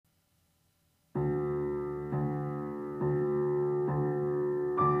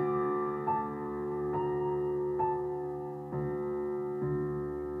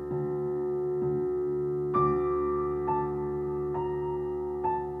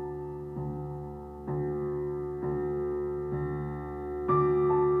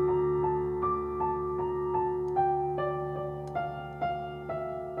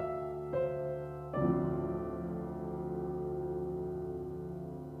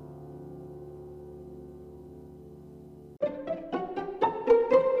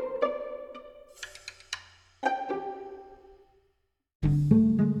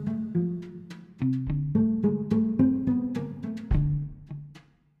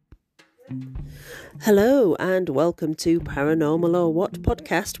Hello and welcome to Paranormal or What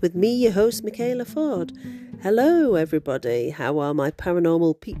podcast with me, your host, Michaela Ford. Hello everybody, how are my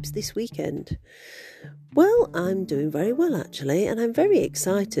paranormal peeps this weekend? Well, I'm doing very well actually, and I'm very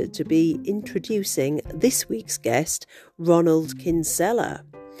excited to be introducing this week's guest, Ronald Kinsella.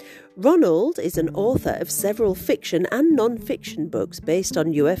 Ronald is an author of several fiction and non-fiction books based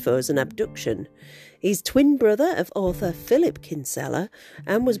on UFOs and abduction. He's twin brother of author Philip Kinsella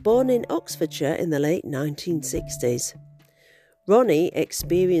and was born in Oxfordshire in the late 1960s. Ronnie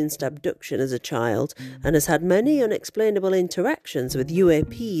experienced abduction as a child and has had many unexplainable interactions with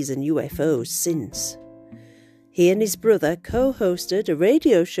UAPs and UFOs since. He and his brother co-hosted a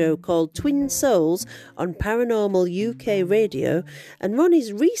radio show called Twin Souls on Paranormal UK Radio, and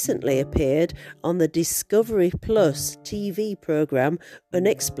Ronnie's recently appeared on the Discovery Plus TV programme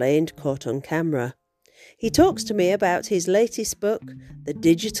Unexplained Caught on Camera. He talks to me about his latest book, The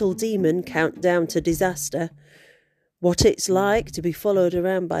Digital Demon Countdown to Disaster, what it's like to be followed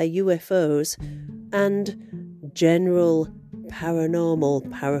around by UFOs, and general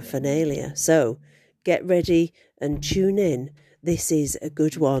paranormal paraphernalia. So, get ready and tune in. This is a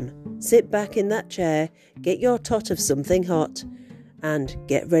good one. Sit back in that chair, get your tot of something hot, and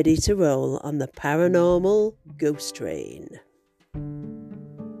get ready to roll on the paranormal ghost train.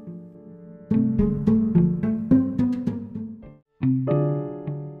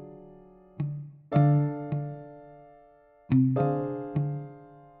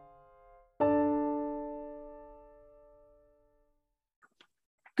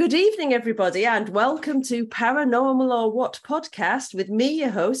 Good evening, everybody, and welcome to Paranormal or What podcast with me,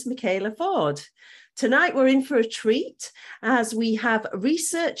 your host, Michaela Ford. Tonight, we're in for a treat as we have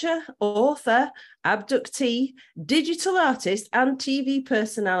researcher, author, abductee, digital artist, and TV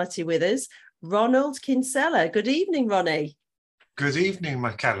personality with us, Ronald Kinsella. Good evening, Ronnie. Good evening,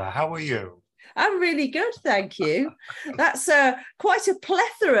 Michaela. How are you? I'm really good, thank you. That's quite a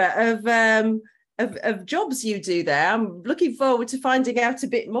plethora of jobs you do there. I'm looking forward to finding out a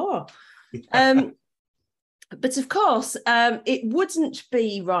bit more. But of course, it wouldn't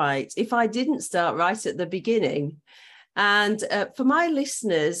be right if I didn't start right at the beginning. And for my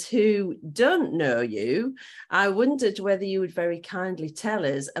listeners who don't know you, I wondered whether you would very kindly tell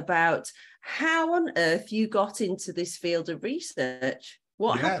us about how on earth you got into this field of research.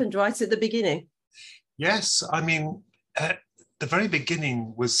 What happened right at the beginning? Yes, I mean, the very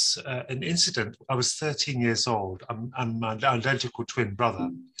beginning was an incident. I was 13 years old. I'm an identical twin brother.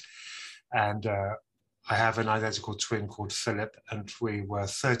 And I have an identical twin called Philip, and we were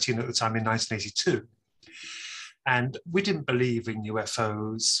 13 at the time in 1982. And we didn't believe in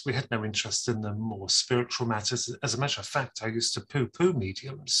UFOs. We had no interest in them or spiritual matters. As a matter of fact, I used to poo-poo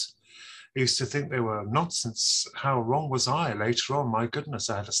mediums. I used to think they were nonsense. How wrong was I later on? My goodness,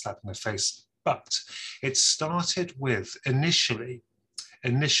 I had a slap in the face. But it started with, initially,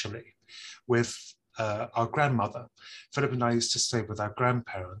 with our grandmother. Philip and I used to stay with our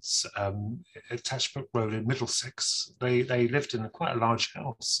grandparents at Tashbrook Road in Middlesex. They lived in quite a large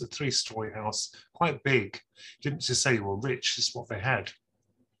house, a 3-story house, quite big. Didn't just say they were rich, it's what they had.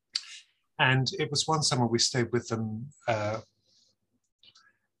 And it was one summer we stayed with them.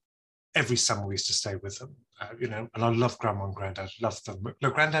 Every summer we used to stay with them, and I love Grandma and Grandad, loved them.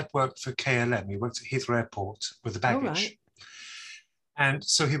 Grandad worked for KLM. He worked at Heathrow Airport with the baggage. Right. And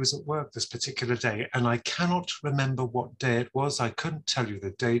so he was at work this particular day, and I cannot remember what day it was. I couldn't tell you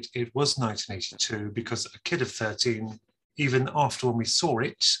the date. It was 1982, because a kid of 13, even after when we saw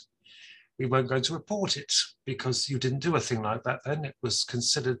it, we weren't going to report it, because you didn't do a thing like that then. It was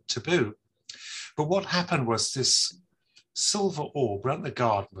considered taboo. But what happened was this silver orb ran the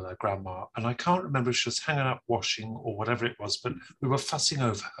garden with her grandma, and I can't remember if she was hanging up washing or whatever it was, but we were fussing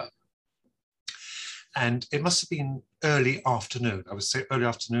over her. And it must have been early afternoon. I would say early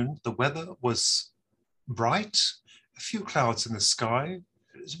afternoon. The weather was bright, a few clouds in the sky.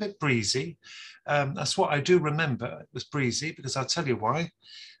 It was a bit breezy. That's what I do remember. It was breezy, because I'll tell you why.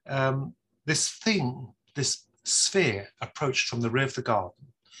 This sphere approached from the rear of the garden.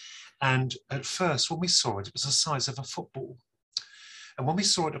 And at first, when we saw it, it was the size of a football. And when we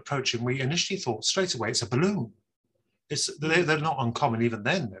saw it approaching, we initially thought straight away, it's a balloon. They're not uncommon even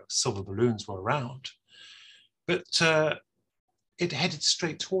then. Silver balloons were around. But it headed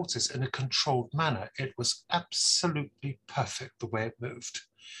straight towards us in a controlled manner. It was absolutely perfect the way it moved.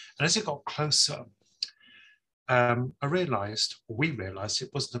 And as it got closer, we realized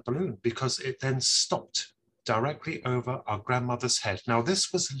it wasn't a balloon, because it then stopped directly over our grandmother's head. Now,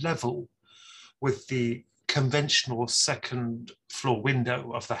 this was level with the conventional second floor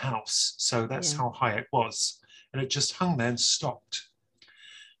window of the house. So that's how high it was. And it just hung there and stopped.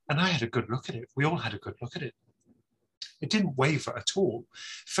 And I had a good look at it. We all had a good look at it. It didn't waver at all.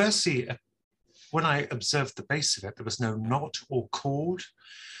 Firstly, when I observed the base of it, there was no knot or cord.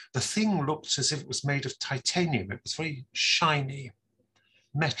 The thing looked as if it was made of titanium. It was very shiny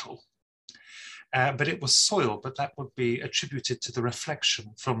metal. But it was soil, but that would be attributed to the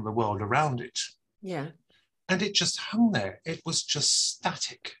reflection from the world around it. Yeah. And it just hung there. It was just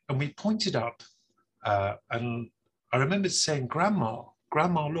static. And we pointed up, and I remember saying, Grandma,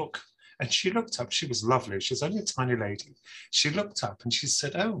 look. And she looked up. She was lovely. She was only a tiny lady. She looked up and she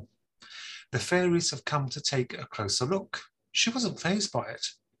said, oh, the fairies have come to take a closer look. She wasn't fazed by it.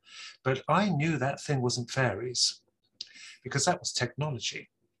 But I knew that thing wasn't fairies, because that was technology,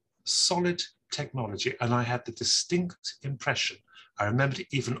 solid technology. And I had the distinct impression, I remembered it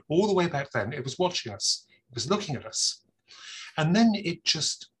even all the way back then, it was watching us, it was looking at us. And then it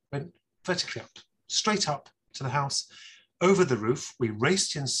just went vertically up, straight up to the house, over the roof. We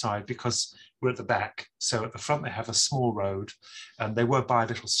raced inside because we're at the back. So at the front, they have a small road, and they were by a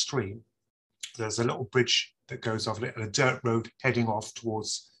little stream. There's a little bridge that goes over it and a dirt road heading off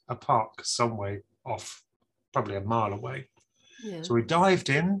towards a park some way off, probably a mile away. Yeah. So we dived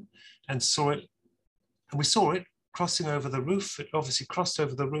in and saw it, and we saw it crossing over the roof. It obviously crossed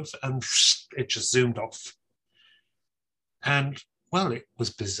over the roof and it just zoomed off. And well, it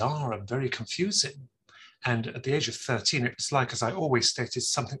was bizarre and very confusing. And at the age of 13, it was like, as I always stated,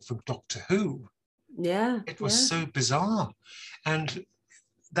 something from Doctor Who. Yeah. It was so bizarre. And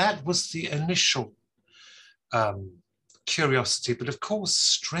that was the initial curiosity. But of course,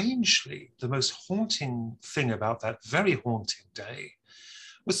 strangely, the most haunting thing about that very haunting day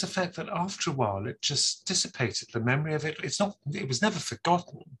was the fact that after a while, it just dissipated. The memory of it, it was never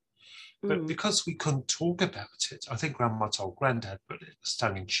forgotten. But because we couldn't talk about it, I think Grandma told Grandad, but it was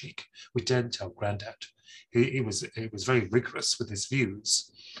tongue in cheek. We daren't tell Grandad. He was very rigorous with his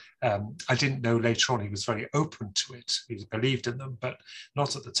views. I didn't know later on he was very open to it. He believed in them, but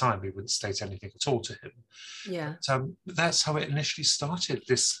not at the time. He wouldn't state anything at all to him. Yeah. But, that's how it initially started,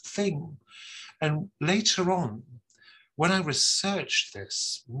 this thing. And later on, when I researched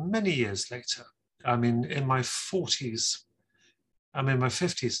this many years later, I mean, in my 40s, I'm in my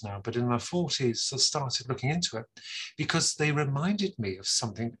 50s now, but in my 40s, I started looking into it because they reminded me of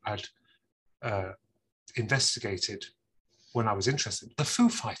something I'd investigated when I was interested. The Foo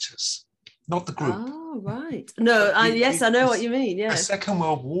Fighters, not the group. Oh, right. No, yes, I know what you mean. Yeah. The Second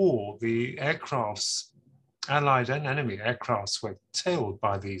World War, the aircrafts, Allied and enemy aircrafts, were tailed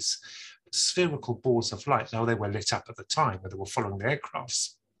by these spherical balls of light. Now, they were lit up at the time when they were following the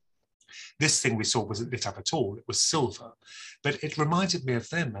aircrafts. This thing we saw wasn't lit up at all. It was silver, but it reminded me of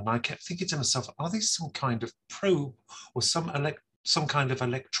them. And I kept thinking to myself, are these some kind of probe or some kind of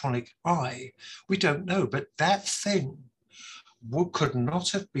electronic eye? We don't know, but that thing could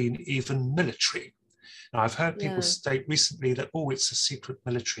not have been even military. Now, I've heard people state recently that, oh, it's a secret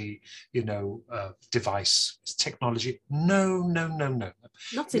military, device, it's technology. No.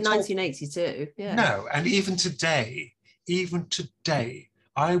 Not in 1982. Yeah. No, and even today, they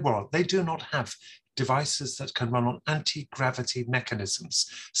do not have devices that can run on anti-gravity mechanisms.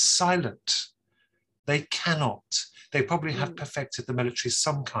 Silent. They cannot. They probably have perfected the military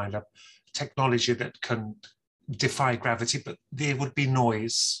some kind of technology that can defy gravity, but there would be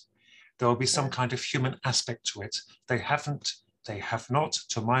noise. There will be some kind of human aspect to it. They have not,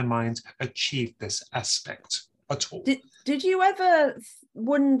 to my mind, achieved this aspect at all. Did you ever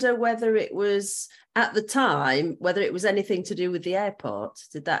wonder whether it was, at the time, whether it was anything to do with the airport?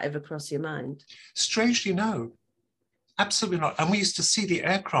 Did that ever cross your mind? Strangely, no. Absolutely not. And we used to see the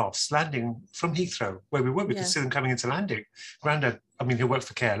aircrafts landing from Heathrow, where we were. We could see them coming into landing. Grandad, he worked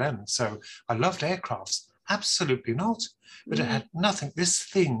for KLM, so I loved aircrafts. Absolutely not. But it had nothing. This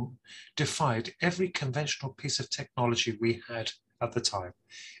thing defied every conventional piece of technology we had at the time.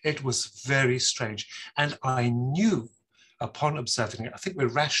 It was very strange. And I knew upon observing it, I think we're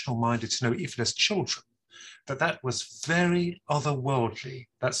rational minded to know, even as children, that was very otherworldly.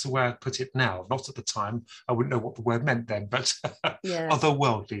 That's the way I put it now. Not at the time. I wouldn't know what the word meant then, but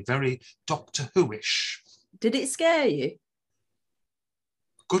otherworldly, very Doctor Who-ish. Did it scare you?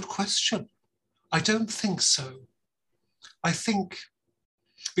 Good question. I don't think so. I think,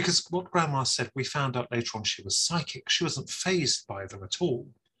 because what Grandma said, we found out later on she was psychic. She wasn't fazed by them at all.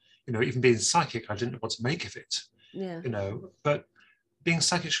 Even being psychic, I didn't know what to make of it. Yeah. But being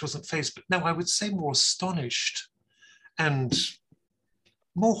psychic, she wasn't fazed. But no, I would say more astonished and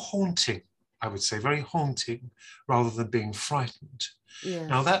more haunting, I would say, very haunting, rather than being frightened. Yeah.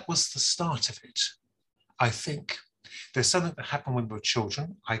 Now, that was the start of it, I think. There's something that happened when we were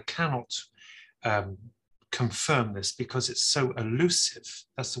children. I cannot confirm this because it's so elusive.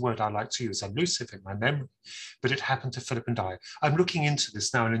 That's the word I like to use, elusive in my memory. But it happened to Philip and I. I'm looking into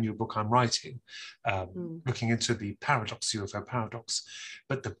this now in a new book I'm writing, looking into the paradox, UFO paradox.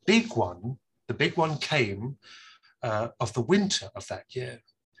 But the big one came of the winter of that year.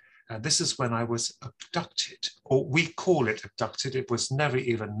 And this is when I was abducted, or we call it abducted. It was never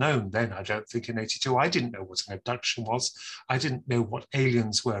even known then, I don't think, in 82. I didn't know what an abduction was. I didn't know what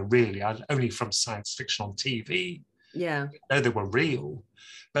aliens were really. Only from science fiction on TV. Yeah. I didn't know they were real.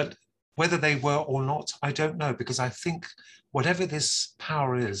 But whether they were or not, I don't know, because I think whatever this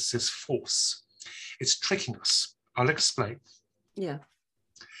power is, this force, it's tricking us. I'll explain. Yeah.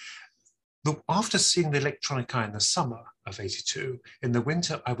 After seeing the electronic eye in the summer of 82, in the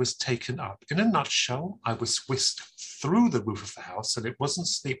winter, I was taken up. In a nutshell, I was whisked through the roof of the house, and it wasn't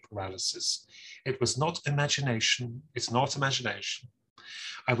sleep paralysis. It was not imagination. It's not imagination.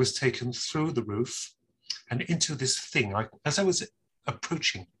 I was taken through the roof and into this thing. As I was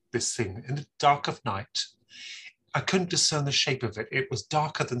approaching this thing in the dark of night, I couldn't discern the shape of it. It was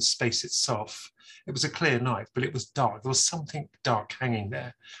darker than space itself. It was a clear night, but it was dark. There was something dark hanging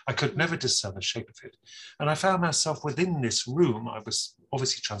there. I could never discern the shape of it. And I found myself within this room. I was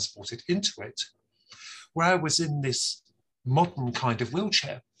obviously transported into it, where I was in this modern kind of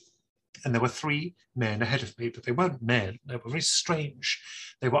wheelchair. And there were 3 men ahead of me, but they weren't men. They were very strange.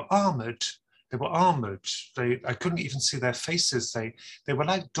 They were armored. I couldn't even see their faces. They were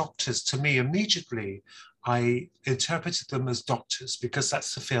like doctors to me. Immediately, I interpreted them as doctors because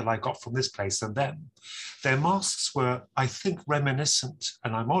that's the feel I got from this place and them. Their masks were, I think, reminiscent,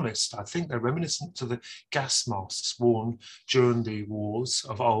 and I'm honest, I think they're reminiscent to the gas masks worn during the wars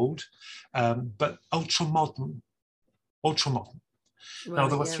of old, but ultra modern. Right, now,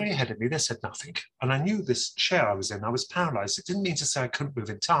 there were 3 ahead of me. They said nothing. And I knew this chair I was in, I was paralyzed. It didn't mean to say I couldn't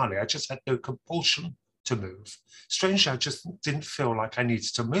move entirely. I just had no compulsion to move. Strangely, I just didn't feel like I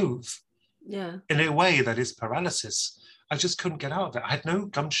needed to move. Yeah. In a way that is paralysis. I just couldn't get out of it. I had no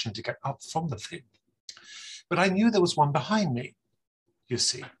gumption to get up from the thing. But I knew there was one behind me, you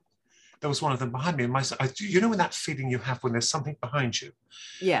see. There was one of them behind me. And you know when that feeling you have when there's something behind you?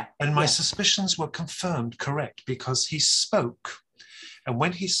 Yeah. And my suspicions were confirmed correct because he spoke. And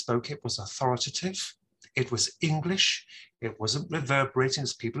when he spoke, it was authoritative. It was English. It wasn't reverberating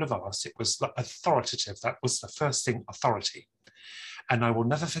as people have asked. It was authoritative. That was the first thing, authority. And I will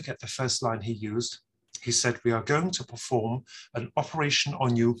never forget the first line he used. He said, "We are going to perform an operation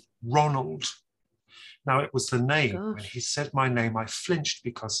on you, Ronald." Now, it was the name. Gosh. When he said my name, I flinched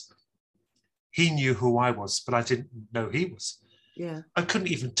because he knew who I was, but I didn't know he was. Yeah. I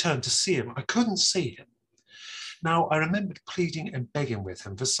couldn't even turn to see him. I couldn't see him. Now, I remembered pleading and begging with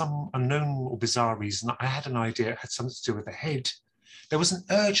him for some unknown or bizarre reason. I had an idea it had something to do with the head. There was an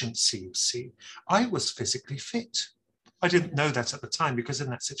urgency, you see. I was physically fit. I didn't know that at the time because in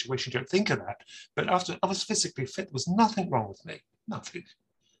that situation, you don't think of that. But after I was physically fit, there was nothing wrong with me. Nothing.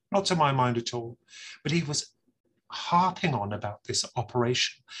 Not to my mind at all. But he was harping on about this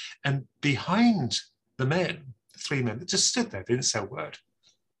operation. And behind the men, the 3 men that just stood there, didn't say a word,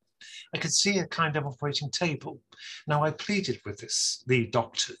 I could see a kind of operating table. Now, I pleaded with the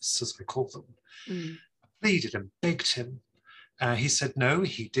doctors, as I call them. I pleaded and begged him. He said, no,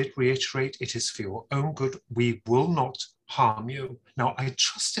 he did reiterate, it is for your own good. We will not harm you. Now, I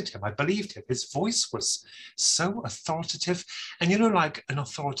trusted him. I believed him. His voice was so authoritative. And, you know, like an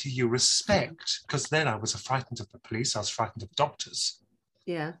authority you respect, because then I was frightened of the police. I was frightened of doctors.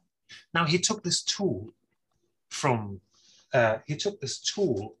 Yeah. Now, he took this tool from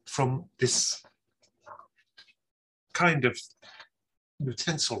this kind of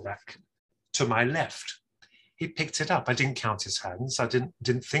utensil rack to my left. He picked it up. I didn't count his hands. I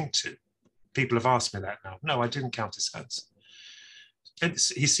didn't think to. People have asked me that now. No, I didn't count his hands. And it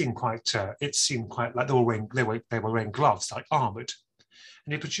seemed quite like they were wearing gloves, like armored.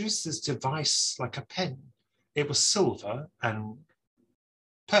 And he produced this device like a pen. It was silver and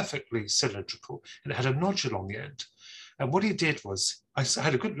perfectly cylindrical, and it had a nodule on the end. And what he did was, I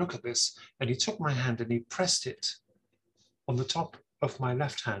had a good look at this, and he took my hand and he pressed it on the top of my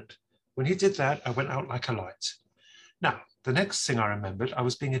left hand. When he did that, I went out like a light. Now, the next thing I remembered, I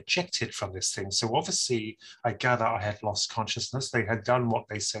was being ejected from this thing. So obviously, I gather I had lost consciousness. They had done what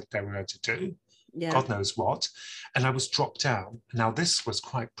they said they were going to do. Yeah. God knows what. And I was dropped down. Now, this was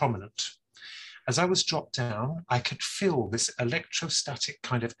quite prominent. As I was dropped down, I could feel this electrostatic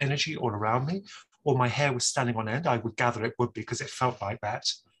kind of energy all around me, or my hair was standing on end. I would gather it would be because it felt like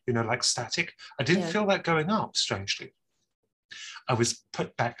that, you know, like static. I didn't feel that going up, strangely. I was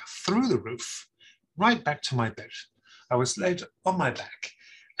put back through the roof, right back to my bed. I was laid on my back.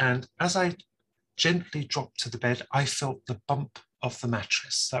 And as I gently dropped to the bed, I felt the bump of the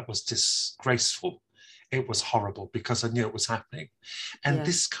mattress. That was disgraceful. It was horrible because I knew it was happening. And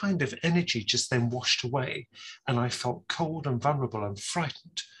this kind of energy just then washed away. And I felt cold and vulnerable and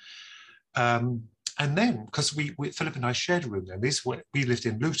frightened. And then, because Philip and I shared a room then, we lived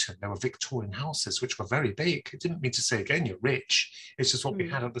in Luton. There were Victorian houses, which were very big. It didn't mean to say, again, you're rich. It's just what we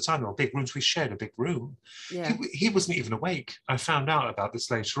had at the time. There were big rooms. We shared a big room. Yeah. He wasn't even awake. I found out about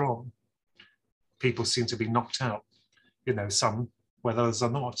this later on. People seem to be knocked out, some, whether others are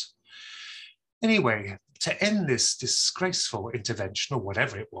not. Anyway, to end this disgraceful intervention, or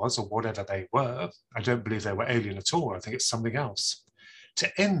whatever it was, or whatever they were, I don't believe they were alien at all. I think it's something else.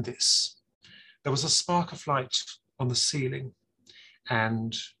 To end this, there was a spark of light on the ceiling,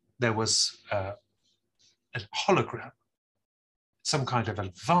 and there was a hologram, some kind of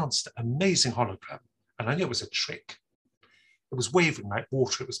advanced, amazing hologram. And I knew it was a trick. It was waving like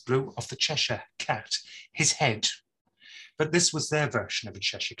water. It was blue, of the Cheshire Cat, his head. But this was their version of a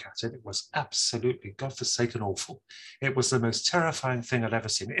Cheshire Cat, and it was absolutely godforsaken awful. It was the most terrifying thing I'd ever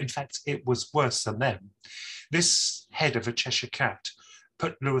seen. In fact, it was worse than them. This head of a Cheshire Cat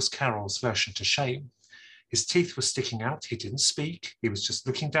put Lewis Carroll's version to shame. His teeth were sticking out. He didn't speak. He was just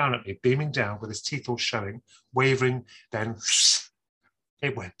looking down at me, beaming down with his teeth all showing, wavering, then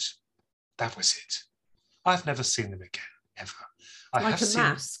it went. That was it. I've never seen them again, ever. Like a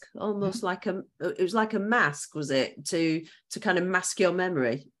mask, almost like it was like a mask, was it, to kind of mask your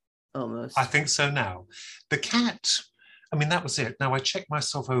memory, almost? I think so now. The cat, I mean, that was it. Now, I checked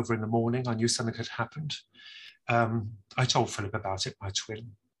myself over in the morning. I knew something had happened. I told Philip about it, my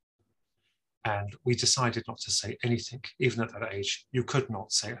twin, and we decided not to say anything, even at that age. You could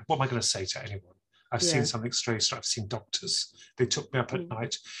not say, what am I going to say to anyone? I've seen something strange. I've seen doctors. They took me up at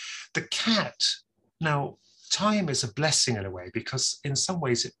night. The cat, now, time is a blessing in a way, because in some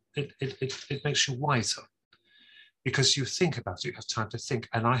ways it makes you wiser, because you think about it, you have time to think.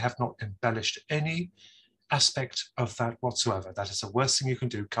 And I have not embellished any aspect of that whatsoever. That is the worst thing you can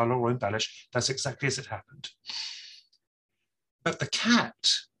do, colour or embellish. That's exactly as it happened. But the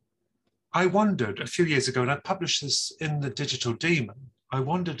cat, I wondered a few years ago, and I published this in The Digital Demon, I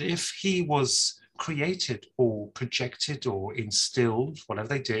wondered if he was created or projected or instilled, whatever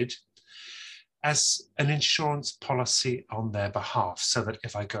they did, as an insurance policy on their behalf, so that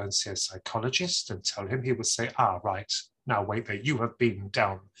if I go and see a psychologist and tell him, he would say, right, now wait there, you have been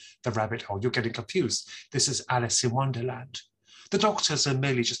down the rabbit hole, you're getting confused. This is Alice in Wonderland. The doctors are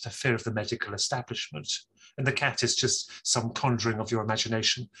merely just a fear of the medical establishment, and the cat is just some conjuring of your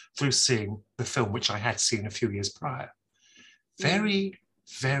imagination through seeing the film, which I had seen a few years prior. Very,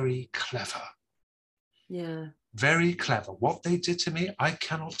 very clever. Yeah. Very clever. What they did to me, I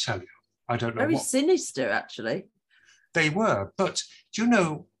cannot tell you. I don't know. Very sinister, actually. They were. But do you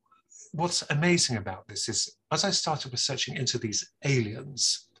know what's amazing about this is, as I started researching into these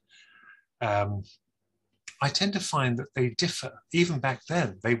aliens, I tend to find that they differ. Even back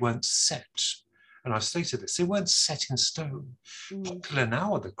then, they weren't set. And I've stated this, they weren't set in stone. Popular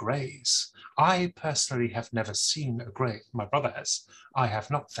now are the greys. I personally have never seen a grey. My brother has. I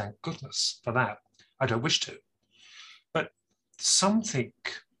have not, thank goodness for that. I don't wish to. But something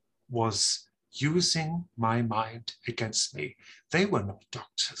was using my mind against me. They were not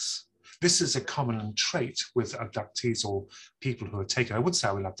doctors. This is a common trait with abductees or people who are taken. I would say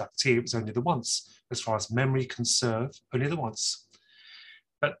I will abductee, it was only the once. As far as memory can serve, only the once.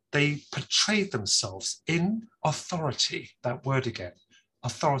 But they portrayed themselves in authority, that word again,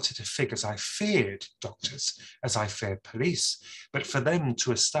 authoritative figures. I feared doctors as I feared police, but for them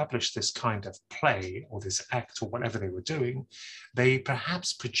to establish this kind of play or this act or whatever they were doing, they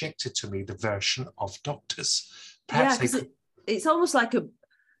perhaps projected to me the version of doctors. Perhaps it's almost like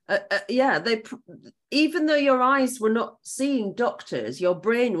even though your eyes were not seeing doctors, your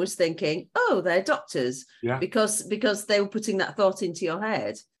brain was thinking, oh, they're doctors, because they were putting that thought into your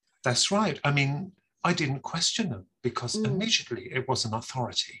head. That's right. I mean, I didn't question them, because immediately it was an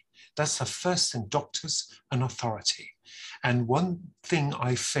authority. That's the first thing, doctors, an authority. And one thing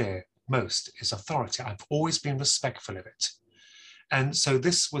I fear most is authority. I've always been respectful of it. And so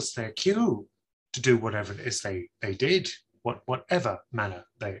this was their cue to do whatever it is they did, whatever manner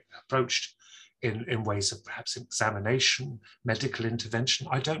they approached in ways of perhaps examination, medical intervention,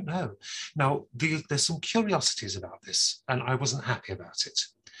 I don't know. Now, there's some curiosities about this, and I wasn't happy about it.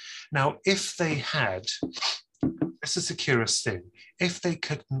 Now, if they had, this is a curious thing, if they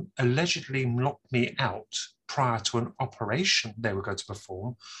could allegedly knock me out prior to an operation they were going to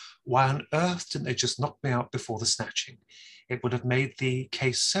perform, why on earth didn't they just knock me out before the snatching? It would have made the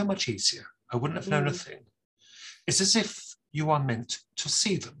case so much easier. I wouldn't have known a thing. It's as if you are meant to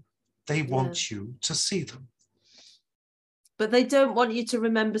see them. They want you to see them. But they don't want you to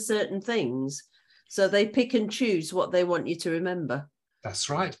remember certain things. So they pick and choose what they want you to remember. That's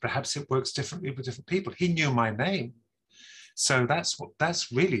right. Perhaps it works differently with different people. He knew my name. So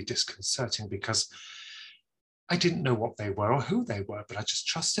that's really disconcerting, because I didn't know what they were or who they were, but I just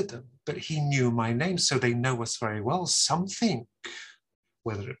trusted them. But he knew my name, so they know us very well. Something,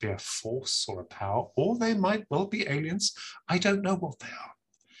 whether it be a force or a power, or they might well be aliens, I don't know what they are.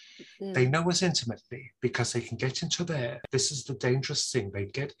 Yeah. They know us intimately because they can get into there. This is the dangerous thing. They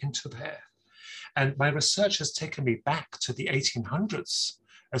get into there. And my research has taken me back to the 1800s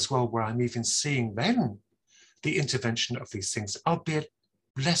as well, where I'm even seeing then the intervention of these things, albeit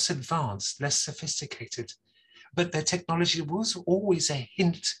less advanced, less sophisticated. But their technology was always a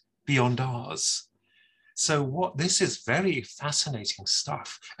hint beyond ours. So this is very fascinating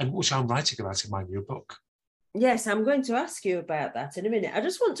stuff, and which I'm writing about in my new book. Yes, I'm going to ask you about that in a minute. I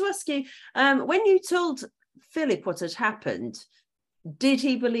just want to ask you, when you told Philip what had happened, did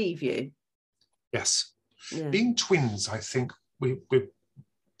he believe you? Yes. Yeah. Being twins, I think we're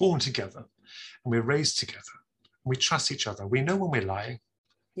born together and we're raised together. We trust each other. We know when we're lying.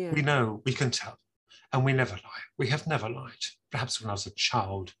 Yeah. We know, we can tell. And we never lie. We have never lied. Perhaps when I was a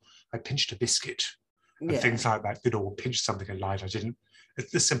child, I pinched a biscuit and things like that. Or pinched something and lied. I didn't.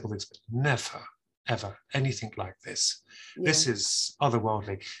 It's the simple things, but never, ever anything like this. Yeah. This is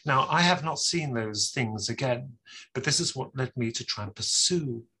otherworldly. Now, I have not seen those things again, but this is what led me to try and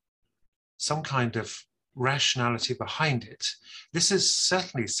pursue some kind of rationality behind it. This is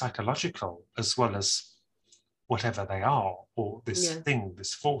certainly psychological as well as whatever they are, or this thing,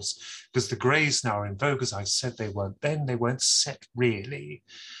 this force, because the greys now are in vogue. As I said, they weren't then, they weren't set really.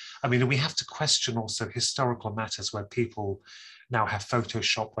 I mean, we have to question also historical matters where people now have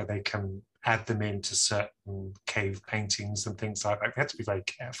Photoshop where they can add them into certain cave paintings and things like that. We have to be very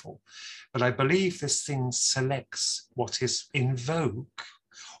careful. But I believe this thing selects what is in vogue,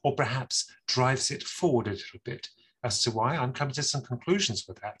 or perhaps drives it forward a little bit. As to why, I'm coming to some conclusions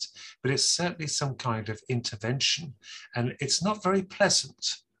with that, but it's certainly some kind of intervention, and it's not very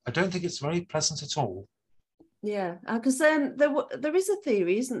pleasant. I don't think it's very pleasant at all. Yeah, because there is a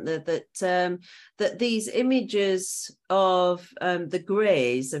theory, isn't there, that these images of the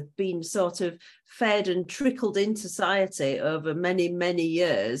Greys have been sort of fed and trickled in society over many, many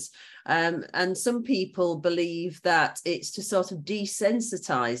years. And some people believe that it's to sort of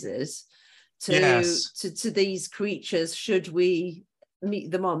desensitize us to these creatures should we meet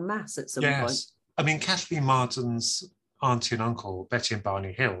them en masse at some point. I mean, Kathleen Marden's auntie and uncle, Betty and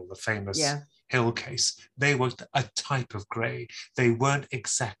Barney Hill, the famous Hill case, they were a type of grey. They weren't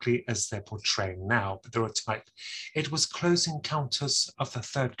exactly as they're portraying now, but they were a type. It was Close Encounters of the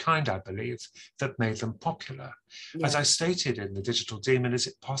Third Kind, I believe, that made them popular. Yeah. As I stated in The Digital Demon, is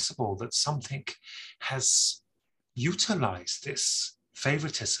it possible that something has utilized this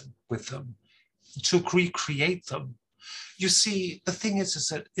favoritism with them to recreate them? You see, the thing is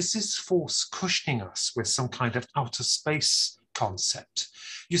that is this force cushioning us with some kind of outer space concept?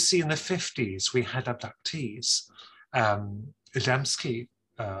 You see, in the 50s, we had abductees. Adamski,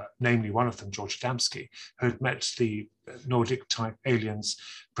 namely one of them, George Adamski, who had met the Nordic-type aliens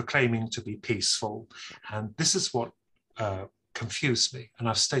proclaiming to be peaceful. And this is what confused me, and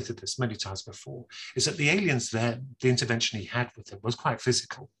I've stated this many times before, is that the aliens then, the intervention he had with them was quite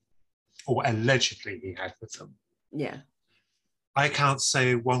physical, or allegedly he had with them. Yeah. I can't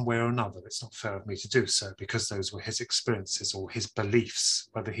say one way or another. It's not fair of me to do so, because those were his experiences or his beliefs.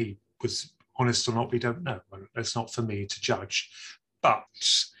 Whether he was honest or not, we don't know. It's not for me to judge. But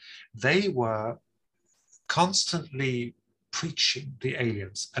they were constantly preaching, the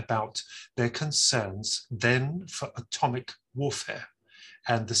aliens, about their concerns then for atomic warfare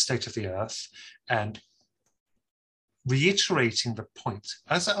and the state of the earth, and reiterating the point,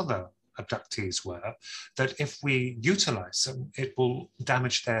 as other abductees were, that if we utilize them, it will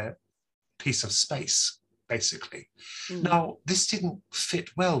damage their piece of space, basically. Now, this didn't fit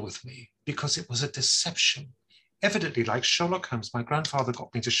well with me because it was a deception. Evidently, like Sherlock Holmes, my grandfather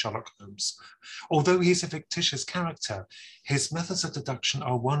got me to Sherlock Holmes. Although he's a fictitious character, his methods of deduction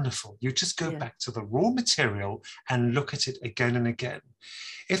are wonderful. You just go back to the raw material and look at it again and again.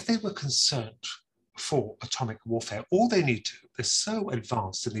 If they were concerned for atomic warfare, all they need to, they're so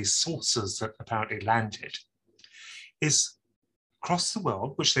advanced in these saucers that apparently landed, is across the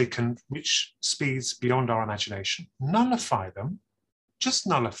world, which speeds beyond our imagination, nullify them, just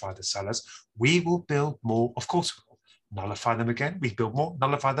nullify the sellers. We will build more. Of course we will. Nullify them again. We build more,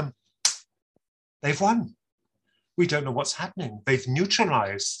 nullify them. They've won. We don't know what's happening. They've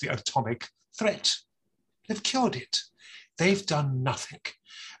neutralized the atomic threat. They've cured it. They've done nothing.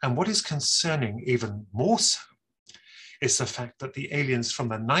 And what is concerning even more so is the fact that the aliens from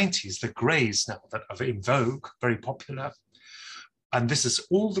the 90s, the greys now that are in vogue, very popular, and this is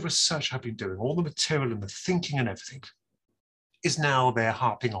all the research I've been doing, all the material and the thinking and everything, is now they're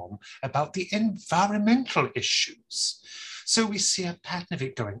harping on about the environmental issues. So we see a pattern of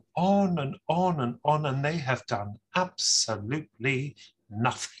it going on and on and on, and they have done absolutely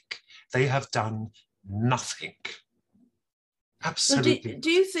nothing. They have done nothing. Absolutely. So do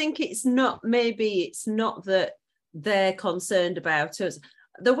you think maybe it's not that they're concerned about us?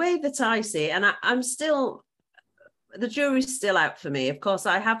 The way that I see it, and I'm still, the jury's still out for me. Of course,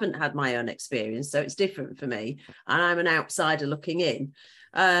 I haven't had my own experience, so it's different for me, and I'm an outsider looking in.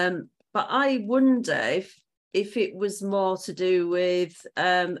 But I wonder if it was more to do with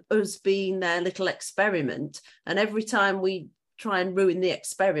us being their little experiment, and every time we try and ruin the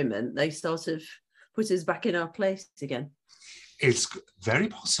experiment, they sort of put us back in our place again. It's very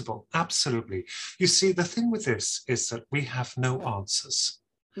possible, absolutely. You see, the thing with this is that we have no answers.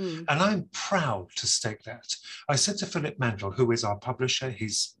 And I'm proud to state that. I said to Philip Mandel, who is our publisher,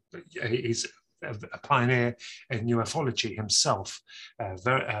 he's a pioneer in ufology himself,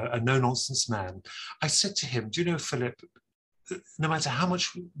 a no-nonsense man. I said to him, do you know, Philip, no matter how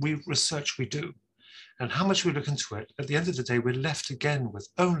much research we do and how much we look into it, at the end of the day, we're left again with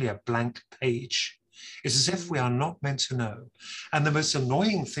only a blank page. It's as if we are not meant to know. And the most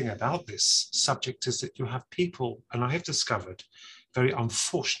annoying thing about this subject is that you have people, and I have discovered, very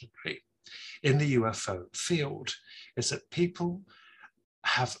unfortunately, in the UFO field, is that people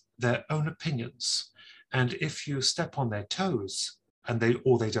have their own opinions. And if you step on their toes and they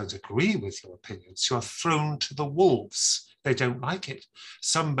don't agree with your opinions, you are thrown to the wolves. They don't like it.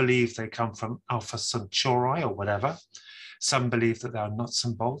 Some believe they come from Alpha Centauri or whatever. Some believe that they are nuts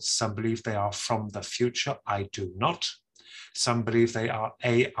and bolts. Some believe they are from the future. I do not. Some believe they are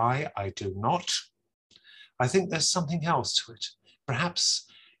AI. I do not. I think there's something else to it. Perhaps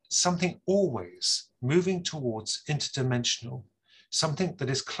something always moving towards interdimensional, something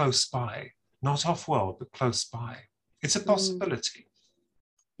that is close by, not off-world, but close by. It's a possibility.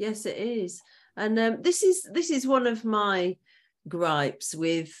 Yes, it is. And this is one of my gripes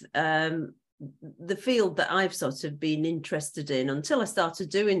with the field that I've sort of been interested in until I started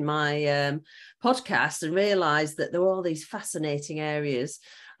doing my podcast and realized that there were all these fascinating areas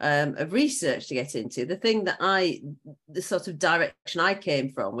of research to get into. The sort of direction I came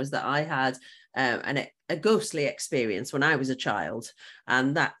from was that I had a ghostly experience when I was a child,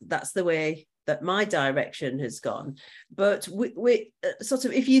 and that's the way that my direction has gone. But we sort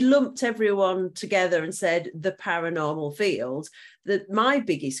of, if you lumped everyone together and said the paranormal field, that my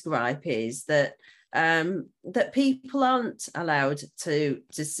biggest gripe is that that people aren't allowed to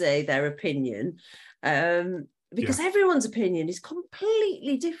say their opinion, because everyone's opinion is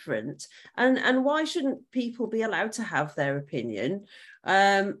completely different. And why shouldn't people be allowed to have their opinion?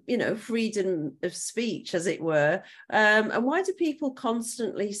 Freedom of speech, as it were. And why do people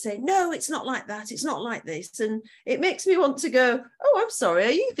constantly say, no, it's not like that, it's not like this? And it makes me want to go, oh, I'm sorry,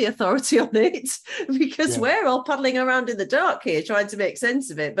 are you the authority on it? Because we're all paddling around in the dark here trying to make sense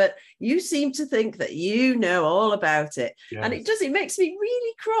of it, but you seem to think that you know all about it. Yes. And it makes me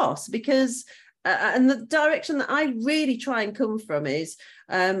really cross, because and the direction that I really try and come from is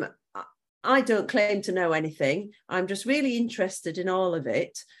I don't claim to know anything. I'm just really interested in all of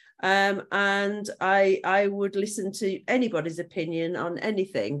it. And I would listen to anybody's opinion on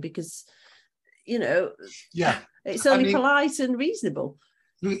anything, because, it's only polite and reasonable.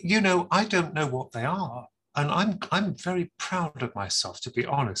 I don't know what they are. And I'm very proud of myself, to be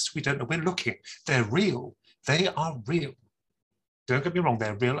honest. We don't know. We're looking. They're real. They are real. Don't get me wrong,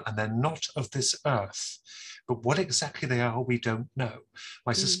 they're real and they're not of this earth. But what exactly they are, we don't know.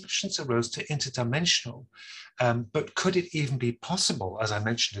 My suspicions arose to interdimensional. But could it even be possible, as I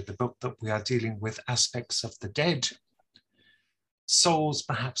mentioned in the book, that we are dealing with aspects of the dead? Souls,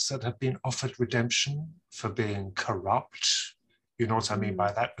 perhaps, that have been offered redemption for being corrupt. You know what I mean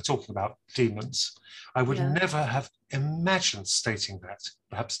by that? We're talking about demons. I would never have imagined stating that,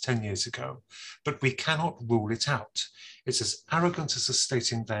 perhaps 10 years ago, but we cannot rule it out. It's as arrogant as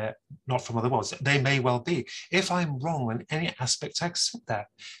stating they're not from other worlds. They may well be. If I'm wrong in any aspect, I accept that,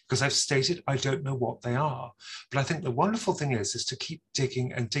 because I've stated I don't know what they are. But I think the wonderful thing is to keep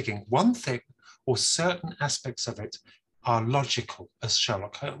digging and digging. One thing, or certain aspects of it, are logical as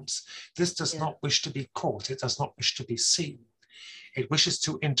Sherlock Holmes. This does not wish to be caught. It does not wish to be seen. It wishes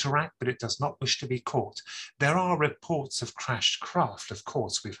to interact, but it does not wish to be caught. There are reports of crashed craft, of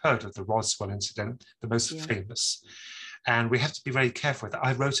course. We've heard of the Roswell incident, the most famous. And we have to be very careful with that.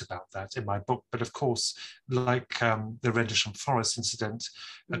 I wrote about that in my book, but of course, like the Rendlesham Forest incident,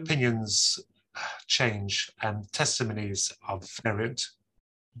 opinions change and testimonies are variant,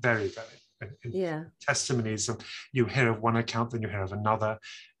 very, very. Testimonies, and you hear of one account, then you hear of another,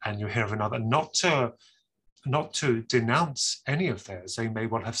 and you hear of another. Not to denounce any of theirs. They may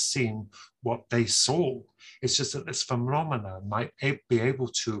well have seen what they saw. It's just that this phenomena might be able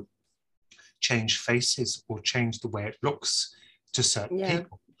to change faces or change the way it looks to certain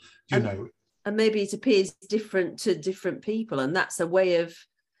people, you know. And maybe it appears different to different people, and that's a way of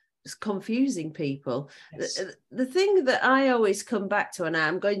confusing people. Yes. The thing that I always come back to, and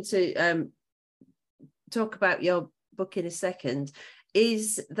I'm going to talk about your book in a second,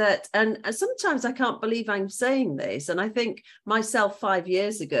 is that, and sometimes I can't believe I'm saying this, and I think myself 5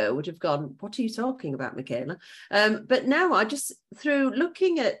 years ago would have gone, what are you talking about, Michaela? But now I just, through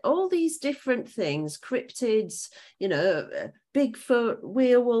looking at all these different things, cryptids, you know, Bigfoot,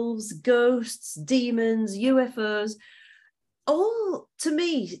 werewolves, ghosts, demons, UFOs, all, to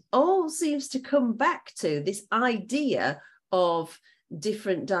me, all seems to come back to this idea of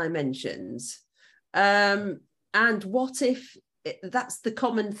different dimensions. And what if that's the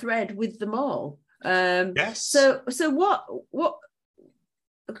common thread with them all? Yes. So what?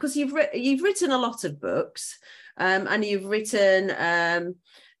 Because you've written a lot of books, and you've written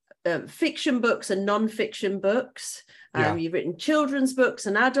fiction books and non-fiction books. You've written children's books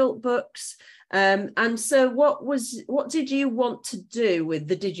and adult books. And so, what did you want to do with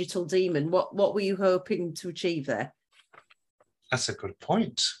the Digital Demon? What were you hoping to achieve there? That's a good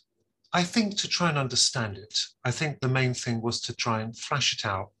point. I think to try and understand it, I think the main thing was to try and thrash it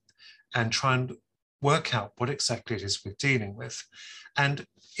out and try and work out what exactly it is we're dealing with. And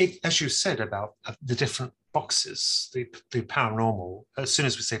it, as you said about the different boxes, the paranormal, as soon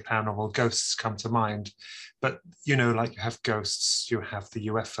as we say paranormal, ghosts come to mind. But, you know, like you have ghosts, you have the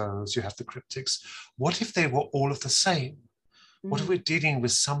UFOs, you have the cryptics. What if they were all of the same? What if we're dealing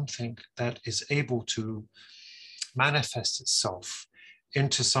with something that is able to manifest itself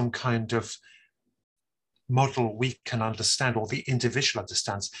into some kind of model we can understand, or the individual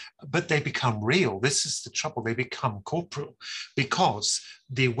understands, but they become real? This is the trouble. They become corporeal, because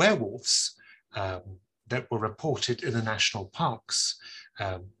the werewolves that were reported in the national parks,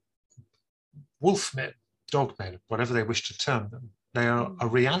 wolfmen, dogmen, whatever they wish to term them, they are a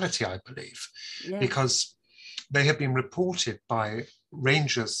reality, I believe, because they have been reported by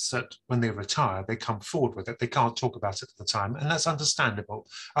rangers that when they retire, they come forward with it. They can't talk about it at the time, and that's understandable.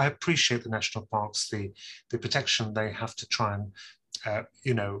 I appreciate the national parks, the protection they have to try and,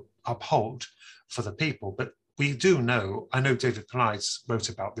 you know, uphold for the people. But we do know, I know David Paulides wrote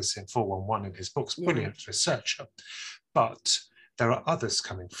about this in 411 in his books, brilliant researcher, but there are others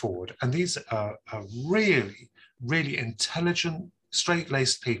coming forward, and these are really, really intelligent,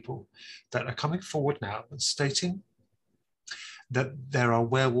 straight-laced people that are coming forward now and stating that there are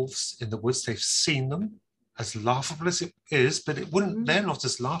werewolves in the woods. They've seen them, as laughable as it is, but it wouldn't, they're not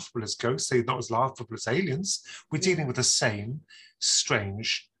as laughable as ghosts, they're not as laughable as aliens. We're dealing with the same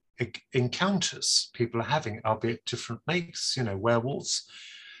strange encounters people are having, albeit different makes, you know, werewolves.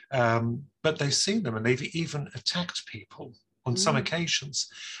 But they've seen them, and they've even attacked people on some occasions.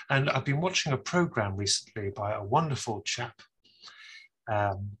 And I've been watching a program recently by a wonderful chap,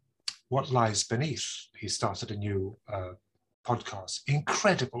 What Lies Beneath. He started a new podcast.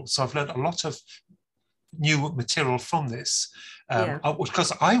 Incredible. So I've learned a lot of new material from this,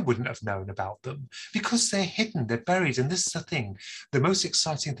 because I wouldn't have known about them, because they're hidden, they're buried. And this is the thing, the most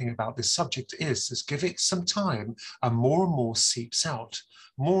exciting thing about this subject is give it some time and more seeps out.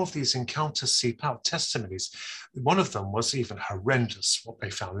 More of these encounters seep out, testimonies. One of them was even horrendous, what they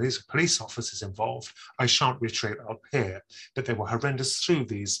found. These are police officers involved. I shan't reiterate up here, but they were horrendous through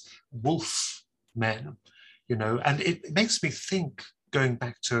these wolf men, you know. And it makes me think, going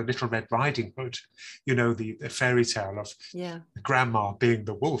back to Little Red Riding Hood, you know, the fairy tale of the grandma being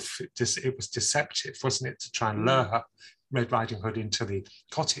the wolf. It was deceptive, wasn't it, to try and lure her, Red Riding Hood, into the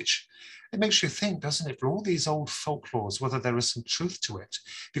cottage. It makes you think, doesn't it, for all these old folklores, whether there is some truth to it,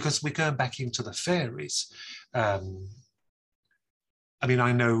 because we're going back into the fairies. I mean,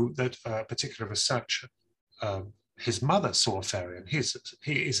 I know that a particular researcher, his mother saw a fairy, and he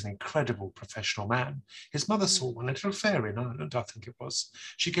is an incredible professional man. His mother saw one, a little fairy in Ireland, I think it was.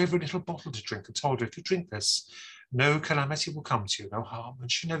 She gave her a little bottle to drink and told her, if you drink this, no calamity will come to you, no harm.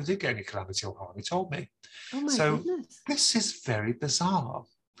 And she never did get any calamity or harm, he told me. Oh my so goodness. This is very bizarre.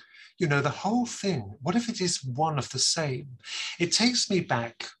 You know, the whole thing, what if it is one of the same? It takes me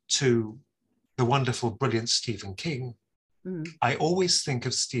back to the wonderful, brilliant Stephen King. I always think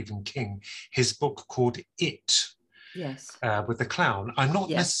of Stephen King, his book called It, yes, with the clown. I'm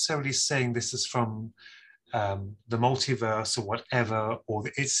not necessarily saying this is from the multiverse or whatever, or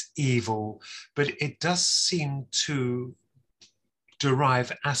it's evil, but it does seem to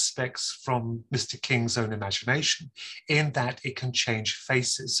derive aspects from Mr. King's own imagination, in that it can change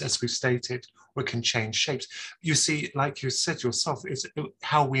faces, as we've stated, or it can change shapes. You see, like you said yourself, it's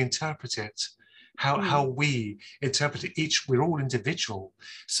how we interpret it, how we interpret it. We're all individual.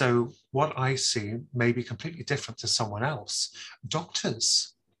 So what I see may be completely different to someone else.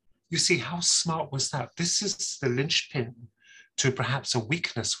 Doctors, you see, how smart was that? This is the linchpin to perhaps a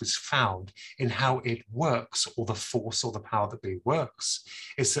weakness was found in how it works, or the force or the power that it works,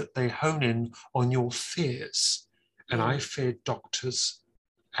 is that they hone in on your fears. And I feared doctors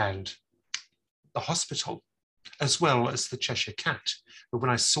and the hospital, as well as the Cheshire Cat. But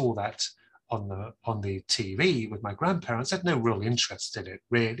when I saw that on the TV with my grandparents, I had no real interest in it,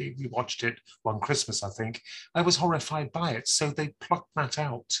 really. We watched it one Christmas, I think. I was horrified by it, so they plucked that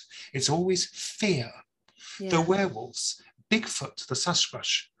out. It's always fear. The werewolves, Bigfoot, the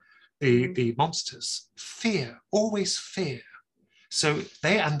Sasquatch, the monsters, fear, always fear. So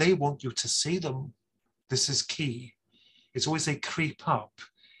they want you to see them. This is key. It's always they creep up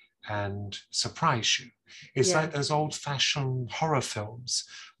and surprise you. It's like those old-fashioned horror films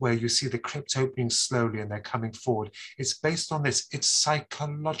where you see the crypt opening slowly and they're coming forward. It's based on this. It's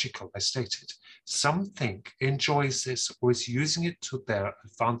psychological, I stated. Something enjoys this or is using it to their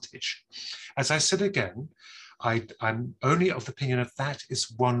advantage. As I said again, I'm only of the opinion of that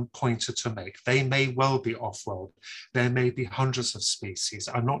is one pointer to make. They may well be off-world. There may be hundreds of species.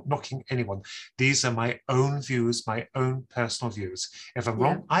 I'm not knocking anyone. These are my own views, my own personal views. If I'm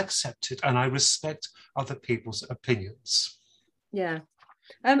wrong, I accept it and I respect other people's opinions. Yeah.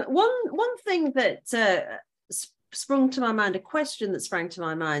 One thing that sprung to my mind, a question that sprang to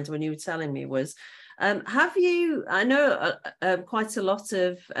my mind when you were telling me was, have you, I know quite a lot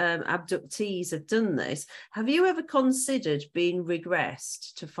of abductees have done this. Have you ever considered being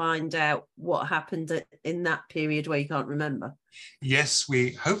regressed to find out what happened in that period where you can't remember? Yes,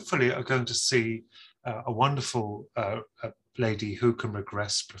 we hopefully are going to see a wonderful lady who can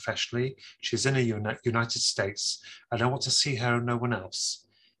regress professionally. She's in the United States, and I want to see her and no one else.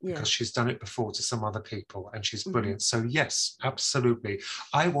 Because she's done it before to some other people and she's brilliant. So yes, absolutely.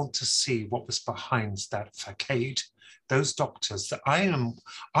 I want to see what was behind that facade. Those doctors that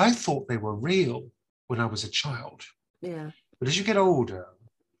I thought they were real when I was a child. Yeah. But as you get older,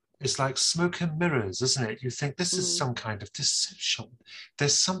 it's like smoke and mirrors, isn't it? You think this is some kind of deception.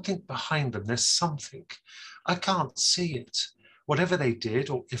 There's something behind them. There's something. I can't see it. Whatever they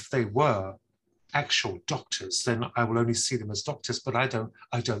did, or if they were actual doctors, then I will only see them as doctors, but I don't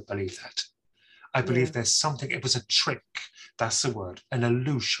believe that. I believe there's something, it was a trick, that's the word, an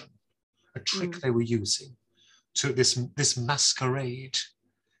illusion, a trick they were using to this masquerade,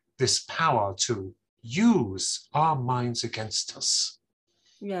 this power to use our minds against us.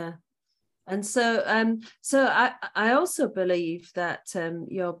 Yeah. And so I also believe that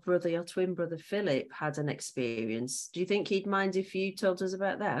your twin brother Philip had an experience. Do you think he'd mind if you told us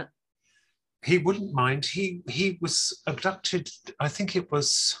about that? He wouldn't mind. He was abducted, I think it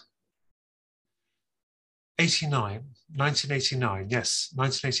was 1989, yes,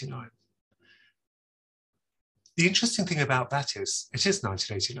 1989. The interesting thing about that is, it is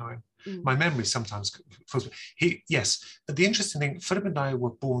 1989. My memory sometimes falls. But the interesting thing, Philip and I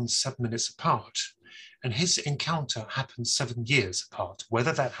were born 7 minutes apart, and his encounter happened 7 years apart.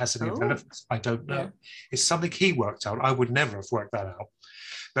 Whether that has any relevance, I don't know. It's something he worked out. I would never have worked that out.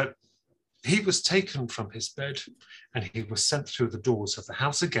 But he was taken from his bed and he was sent through the doors of the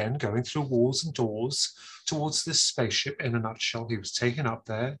house again, going through walls and doors towards this spaceship. In a nutshell, he was taken up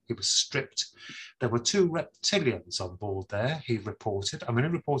there. He was stripped. There were 2 reptilians on board there, he reported. I'm only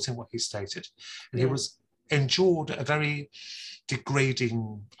reporting what he stated. And he was endured a very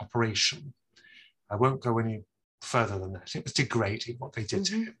degrading operation. I won't go any further than that. It was degrading what they did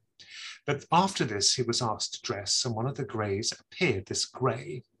to him. But after this, he was asked to dress, and one of the greys appeared, this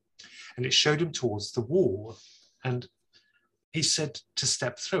grey, and it showed him towards the wall. And he said to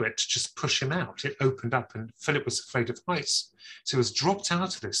step through it, to just push him out. It opened up, and Philip was afraid of heights. So he was dropped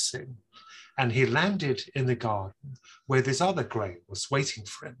out of this thing, and he landed in the garden where this other grey was waiting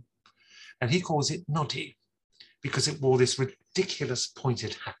for him. And he calls it Noddy, because it wore this ridiculous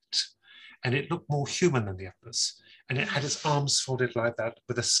pointed hat, and it looked more human than the others. And it had its arms folded like that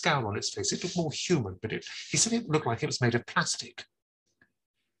with a scowl on its face. It looked more human, but he said it looked like it was made of plastic.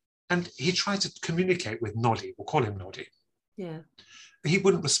 And he tried to communicate with Noddy, we'll call him Noddy. Yeah. He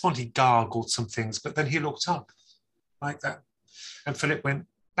wouldn't respond. He gargled some things, but then he looked up like that. And Philip went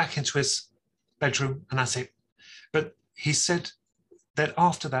back into his bedroom, and that's it. But he said that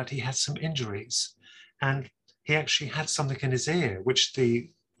after that, he had some injuries, and he actually had something in his ear, which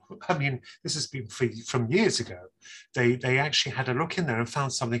this has been from years ago. They actually had a look in there and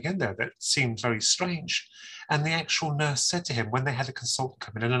found something in there that seemed very strange. And the actual nurse said to him, when they had a consultant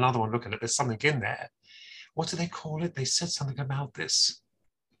come in and another one look at it, there's something in there. What do they call it? They said something about this.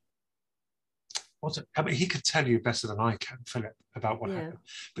 I mean, he could tell you better than I can, Philip, about what happened.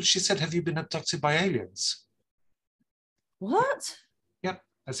 But she said, have you been abducted by aliens? What? Yep,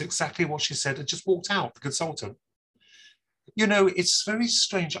 that's exactly what she said. And just walked out, the consultant. You know, it's very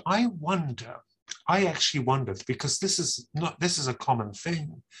strange. I actually wondered, because this is a common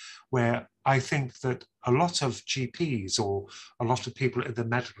thing, where I think that a lot of GPs or a lot of people in the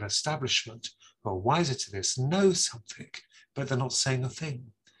medical establishment who are wiser to this know something, but they're not saying a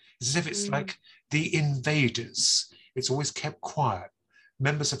thing. It's as if it's like the invaders. It's always kept quiet.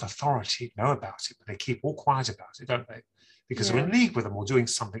 Members of authority know about it, but they keep all quiet about it, don't they? Because they're in league with them or doing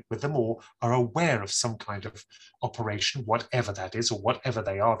something with them or are aware of some kind of operation, whatever that is or whatever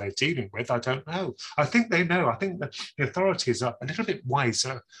they're dealing with. I don't know. I think they know. I think that the authorities are a little bit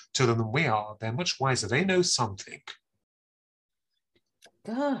wiser to them than we are. They're much wiser. They know something.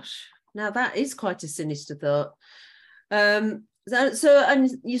 Gosh, now that is quite a sinister thought. So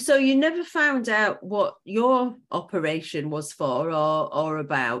you never found out what your operation was for or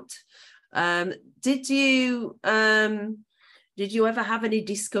about. Did you ever have any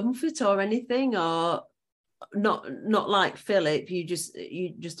discomfort or anything, or not like Philip? You just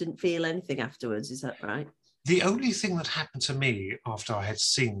didn't feel anything afterwards. Is that right? The only thing that happened to me after I had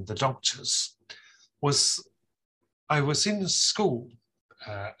seen the doctors was I was in school,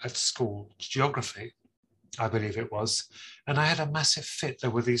 geography, I believe it was, and I had a massive fit. There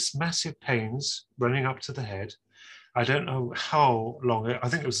were these massive pains running up to the head. I don't know how long, I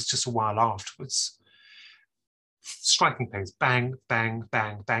think it was just a while afterwards. Striking pains, bang, bang,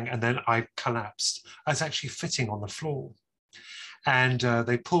 bang, bang, and then I collapsed. I was actually fitting on the floor. And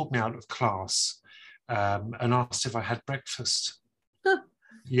they pulled me out of class and asked if I had breakfast. Huh.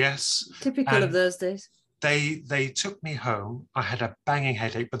 Yes. Typical of those days. They took me home. I had a banging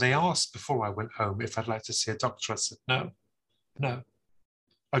headache, but they asked before I went home if I'd like to see a doctor. I said, no,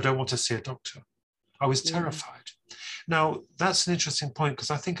 I don't want to see a doctor. I was terrified. Now, that's an interesting point,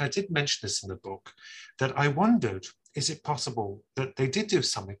 because I think I did mention this in the book, that I wondered, is it possible that they did do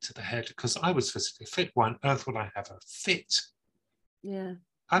something to the head? Because I was physically fit. Why on earth would I have a fit? Yeah.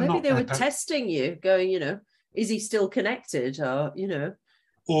 Maybe they were testing you, going, is he still connected? Or,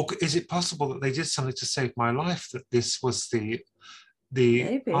 Or is it possible that they did something to save my life, that this was the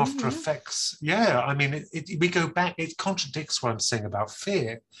Maybe, after effects? Yeah, I mean, we go back, it contradicts what I'm saying about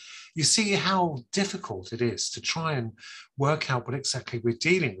fear. You see how difficult it is to try and work out what exactly we're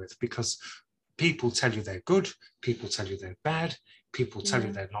dealing with, because people tell you they're good, people tell you they're bad, people tell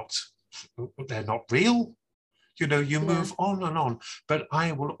you they're not real. You move on and on, but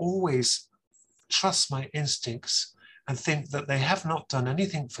I will always trust my instincts and think that they have not done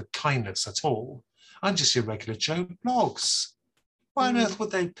anything for kindness at all. I'm just your regular Joe Bloggs. Why on earth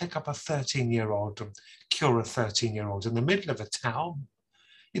would they pick up a 13-year-old and cure a 13-year-old in the middle of a town?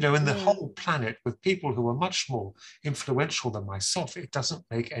 In the whole planet, with people who are much more influential than myself, it doesn't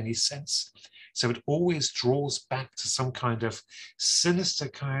make any sense. So it always draws back to some kind of sinister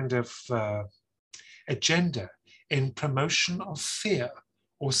kind of agenda in promotion of fear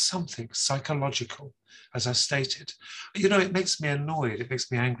or something psychological, as I stated. It makes me annoyed, it makes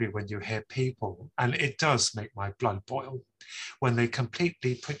me angry when you hear people, and it does make my blood boil, when they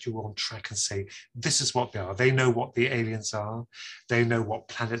completely put you on track and say, this is what they are. They know what the aliens are. They know what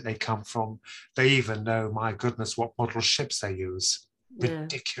planet they come from. They even know, my goodness, what model ships they use. Yeah.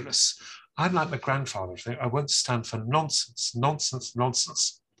 Ridiculous. I'm like my grandfather. I won't stand for nonsense, nonsense,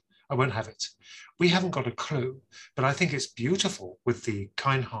 nonsense. I won't have it. We haven't got a clue, but I think it's beautiful with the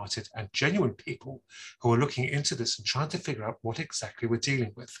kind-hearted and genuine people who are looking into this and trying to figure out what exactly we're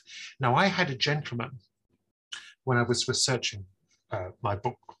dealing with. Now, I had a gentleman when I was researching my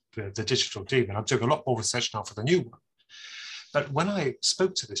book, The Digital Demon. I'm doing a lot more research now for the new one. But when I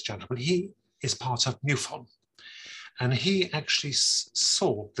spoke to this gentleman, he is part of MUFON, and he actually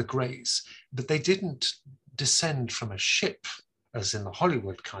saw the Greys, but they didn't descend from a ship, as in the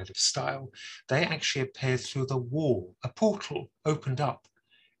Hollywood kind of style. They actually appeared through the wall. A portal opened up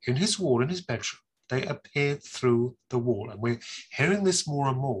in his wall in his bedroom. They appeared through the wall, and we're hearing this more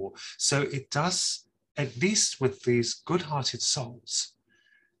and more. So it does, at least with these good-hearted souls,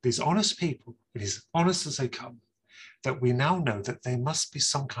 these honest people, it is honest as they come, that we now know that there must be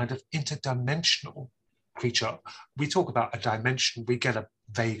some kind of interdimensional creature. We talk about a dimension, we get a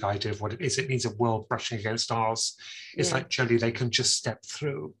vague idea of what it is. It means a world brushing against ours. It's like jelly they can just step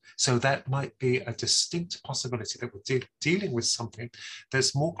through. So that might be a distinct possibility that we're dealing with something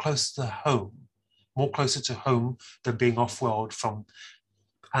that's more close to home, more closer to home than being off-world from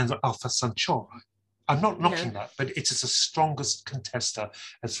Alpha Centauri. I'm not knocking that, but it is the strongest contester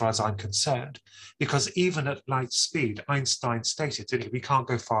as far as I'm concerned, because even at light speed, Einstein stated, didn't he, we can't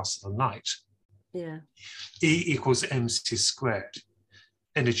go faster than light. Yeah. E equals mc squared.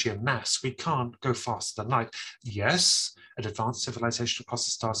 Energy and mass, we can't go faster than light. Yes, an advanced civilization across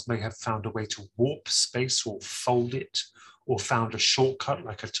the stars may have found a way to warp space or fold it, or found a shortcut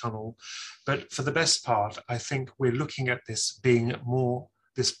like a tunnel. But for the best part, I think we're looking at this being more,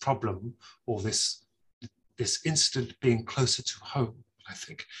 this problem or this incident being closer to home, I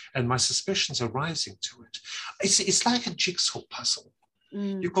think. And my suspicions are rising to it. It's like a jigsaw puzzle.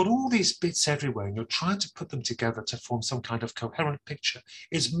 You've got all these bits everywhere and you're trying to put them together to form some kind of coherent picture.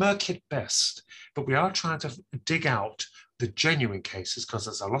 It's murky at best, but we are trying to dig out the genuine cases because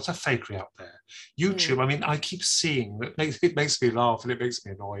there's a lot of fakery out there. YouTube, I mean, I keep seeing, it makes me laugh and it makes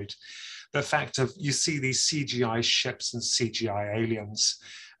me annoyed. The fact of, you see these CGI ships and CGI aliens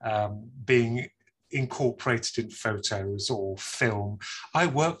being incorporated in photos or film. I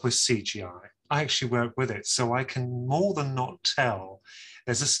work with CGI. I actually work with it, so I can more than not tell.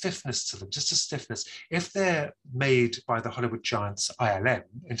 There's a stiffness to them, just a stiffness. If they're made by the Hollywood giants ILM,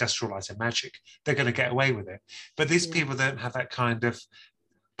 Industrial Light and Magic, they're going to get away with it. But these people don't have that kind of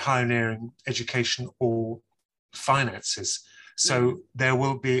pioneering education or finances. So there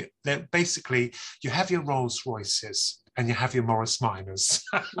will be, basically, you have your Rolls Royces and you have your Morris Minors.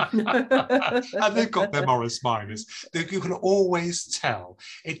 And they've got their Morris Minors. You can always tell.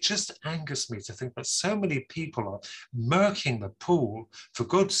 It just angers me to think that so many people are murking the pool for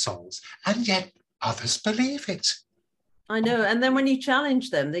good souls, and yet others believe it. I know, and then when you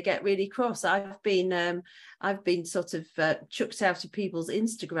challenge them, they get really cross. I've been sort of chucked out of people's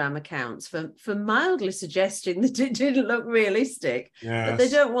Instagram accounts for mildly suggesting that it didn't look realistic, but they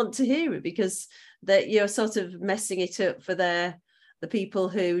don't want to hear it because that you're sort of messing it up for the people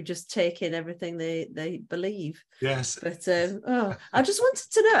who just take in everything they believe. Yes. But I just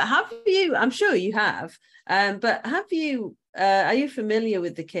wanted to know, have you? I'm sure you have, but have you? Are you familiar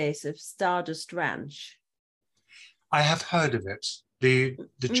with the case of Stardust Ranch? I have heard of it. The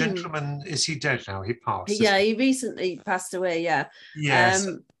gentleman, is he dead now? He passed. Yeah, he recently passed away, yeah. Yes.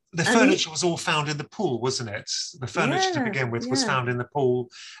 The furniture was all found in the pool, wasn't it? The furniture to begin with was found in the pool,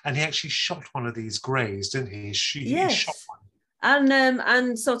 and he actually shot one of these greys, didn't he? He shot one.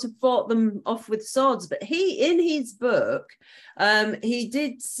 And sort of fought them off with swords. But in his book, he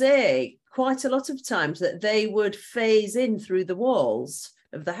did say quite a lot of times that they would phase in through the walls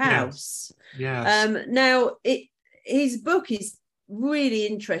of the house. Yes. Now, his book is really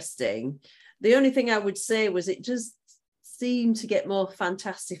interesting. The only thing I would say was it just seemed to get more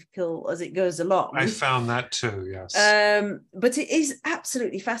fantastical as it goes along. I found that too, yes. But it is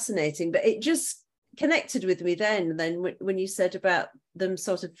absolutely fascinating. But it just connected with me then when you said about them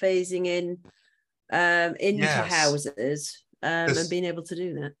sort of phasing in into houses and being able to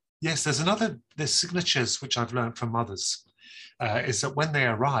do that. Yes, there's signatures which I've learned from mothers. Is that when they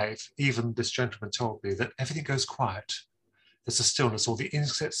arrive, even this gentleman told me that everything goes quiet. There's a stillness, all the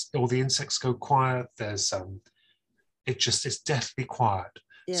insects go quiet. There's it's deathly quiet.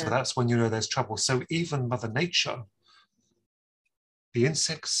 Yeah. So that's when you know there's trouble. So even Mother Nature, the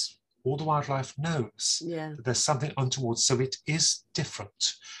insects, all the wildlife knows that there's something untoward. So it is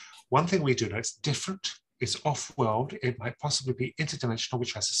different. One thing we do know, it's different. It's off-world. It might possibly be interdimensional,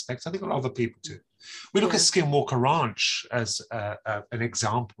 which I suspect. I think a lot of other people do. We look at Skinwalker Ranch as an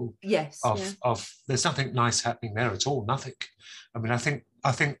example of there's nothing nice happening there at all. Nothing. I mean,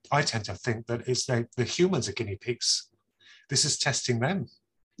 I tend to think that it's the humans are guinea pigs. This is testing them.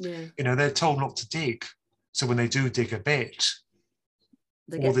 Yeah. You know, they're told not to dig, so when they do dig a bit,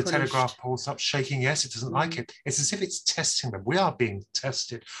 or the telegraph poles up shaking. Yes, it doesn't like it. It's as if it's testing them. We are being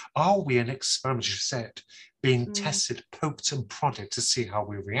tested. Are we an experiment, you said, being tested, poked and prodded to see how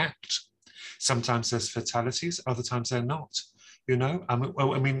we react? Sometimes there's fatalities, other times they're not. You know, I'm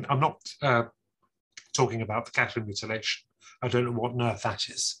not talking about the cattle mutilation. I don't know what on earth that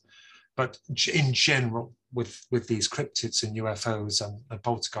is. But in general, with these cryptids and UFOs and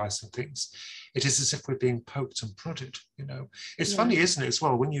poltergeists and things, it is as if we're being poked and prodded, you know. It's funny, isn't it, as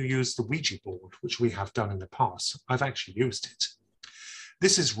well, when you use the Ouija board, which we have done in the past. I've actually used it.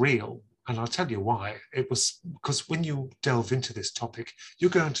 This is real. And I'll tell you why. It was because when you delve into this topic, you're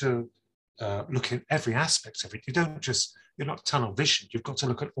going to look at every aspect of it. You're not tunnel vision. You've got to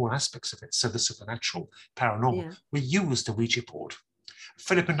look at all aspects of it. So the supernatural, paranormal. Yeah. We used a Ouija board.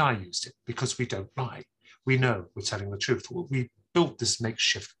 Philip and I used it because we don't lie. We know we're telling the truth. We built this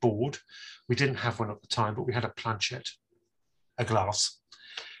makeshift board. We didn't have one at the time, but we had a planchette, a glass,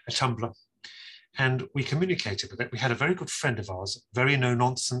 a tumbler, and we communicated with it. We had a very good friend of ours, very no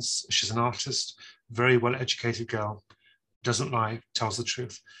nonsense. She's an artist, very well-educated girl, doesn't lie, tells the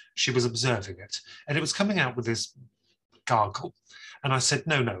truth. She was observing it, and it was coming out with this gargle. And I said,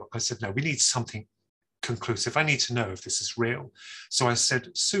 no. I said, no, we need something conclusive. I need to know if this is real. So I said,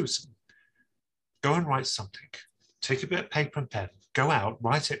 Susan, go and write something. Take a bit of paper and pen, go out,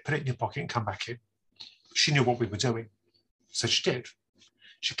 write it, put it in your pocket and come back in. She knew what we were doing. So she did.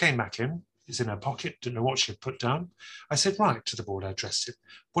 She came back in, it's in her pocket, didn't know what she had put down. I said, right, to the board I addressed it.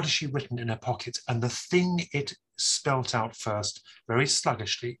 What has she written in her pocket? And the thing it spelt out first, very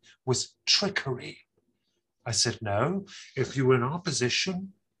sluggishly, was trickery. I said, no, if you were in our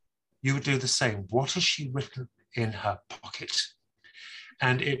position, you would do the same. What has she written in her pocket?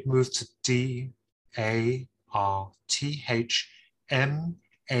 And it moved to D-A-R-T-H-M-A-U-L,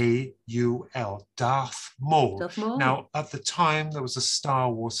 Darth Maul. Darth Maul. Now, at the time, there was a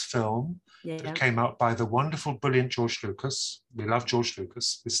Star Wars film that came out by the wonderful, brilliant George Lucas. We love George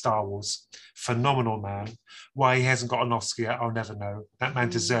Lucas with Star Wars. Phenomenal man. Why he hasn't got an Oscar yet, I'll never know. That man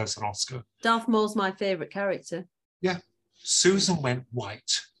deserves an Oscar. Darth Maul's my favourite character. Yeah. Susan went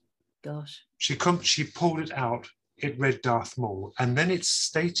white. Gosh. She pulled it out. It read Darth Maul, and then it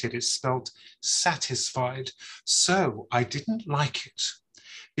spelled satisfied. So I didn't like it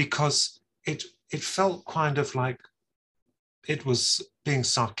because it felt kind of like it was being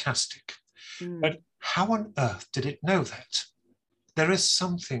sarcastic. But how on earth did it know that? There is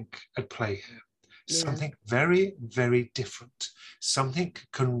something at play here, something very, very different. Something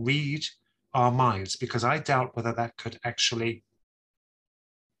can read our minds, because I doubt whether that could actually,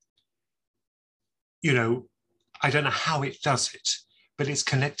 I don't know how it does it, but it's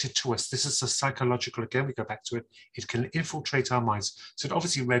connected to us. This is a psychological, again, we go back to it. It can infiltrate our minds. So it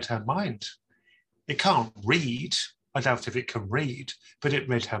obviously read her mind. It can't read. I doubt if it can read, but it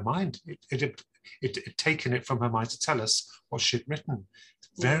read her mind. It had taken it from her mind to tell us what she'd written.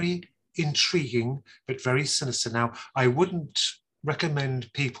 Very intriguing, but very sinister. Now, I wouldn't recommend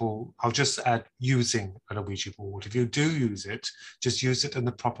people, I'll just add, using an Ouija board. If you do use it, just use it in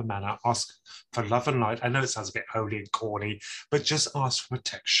the proper manner. Ask for love and light. I know it sounds a bit holy and corny, but just ask for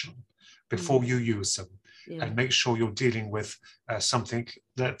protection before you use them. And make sure you're dealing with something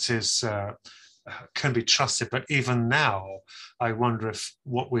that is can be trusted. But even now, I wonder if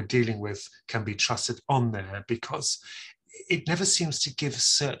what we're dealing with can be trusted on there, because it never seems to give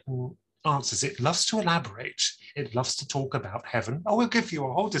certain answers. It loves to elaborate. It loves to talk about heaven. Oh, we'll give you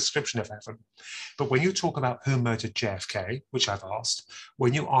a whole description of heaven. But when you talk about who murdered JFK, which I've asked,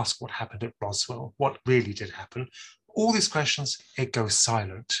 when you ask what happened at Roswell, what really did happen, all these questions, it goes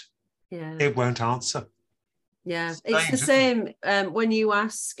silent. Yeah. It won't answer. Yeah, it's the same when you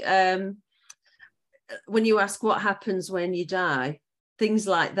ask what happens when you die, things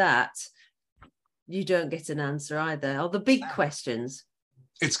like that, you don't get an answer either, or the big questions.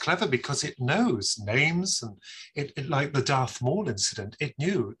 It's clever because it knows names, and it like the Darth Maul incident, it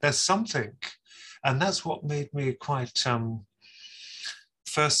knew there's something. And that's what made me quite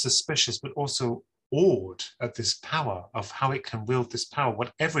first suspicious, but also awed at this power, of how it can wield this power.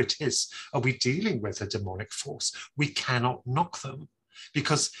 Whatever it is, are we dealing with a demonic force? We cannot knock them,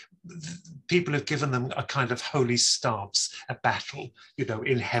 because people have given them a kind of holy stance, a battle,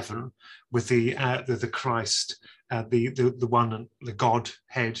 in heaven with the Christ, the one, the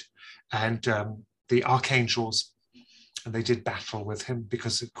Godhead, and the archangels, and they did battle with him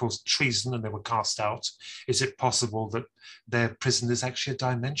because it caused treason, and they were cast out. Is it possible that their prison is actually a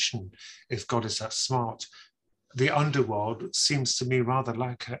dimension, if God is that smart? The underworld seems to me rather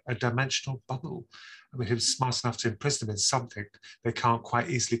like a dimensional bubble. I mean, he was smart enough to imprison them in something they can't quite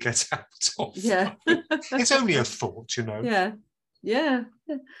easily get out of. Yeah. It's only a thought, Yeah. Yeah.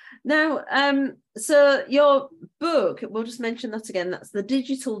 Now, so your book, we'll just mention that again, that's The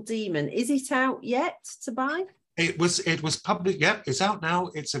Digital Demon. Is it out yet to buy? It was public. Yeah, it's out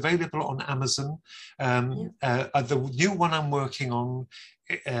now. It's available on Amazon. The new one I'm working on,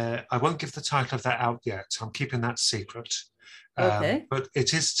 I won't give the title of that out yet. I'm keeping that secret. Okay. But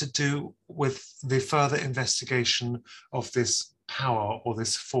it is to do with the further investigation of this power or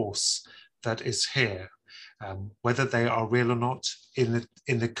this force that is here, whether they are real or not, in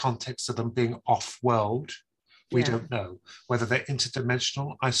the context of them being off-world, We don't know. Whether they're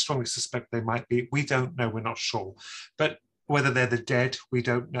interdimensional, I strongly suspect they might be. We don't know, we're not sure. But whether they're the dead, we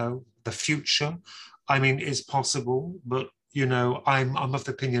don't know. The future, I mean, is possible, but, you know, I'm of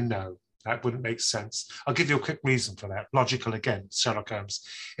the opinion, no, that wouldn't make sense. I'll give you a quick reason for that. Logical again, Sherlock Holmes.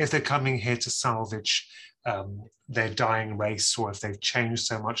 If they're coming here to salvage their dying race, or if they've changed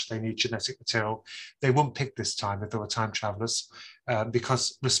so much they need genetic material, they wouldn't pick this time if they were time travelers,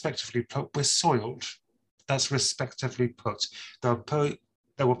 because respectively put, we're soiled. That's respectively put. They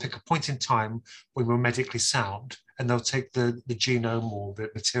will pick a point in time when we're medically sound, and they'll take the genome or the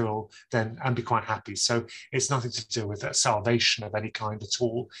material then and be quite happy. So it's nothing to do with salvation of any kind at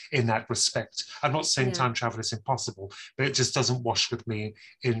all in that respect. I'm not saying time travel is impossible, but it just doesn't wash with me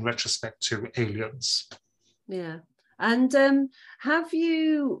in retrospect to aliens. Yeah. And have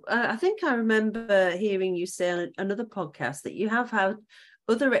you, I think I remember hearing you say on another podcast that you have had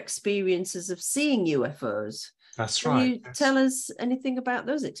other experiences of seeing UFOs. That's right. Can you tell us anything about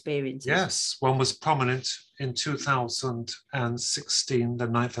those experiences? Yes, one was prominent in 2016, the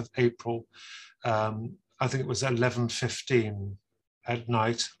 9th of April. I think it was 11:15 at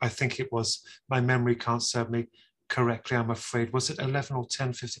night. I think it was, my memory can't serve me correctly, I'm afraid. Was it 11 or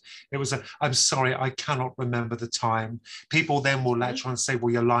 10:15? It was I'm sorry, I cannot remember the time. People then will latch on and say,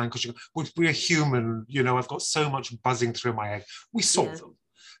 well, you're lying because we're human. You know, I've got so much buzzing through my head. We saw them.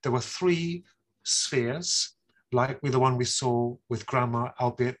 There were 3 spheres, like the one we saw with Grandma,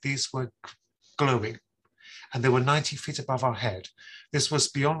 albeit these were glowing, and they were 90 feet above our head. This was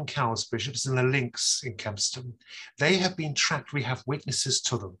beyond Cowsbridge. It was in the Links in Kempston. They have been tracked. We have witnesses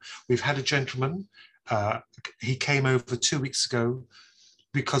to them. We've had a gentleman, he came over 2 weeks ago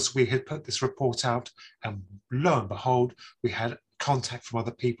because we had put this report out, and lo and behold, we had contact from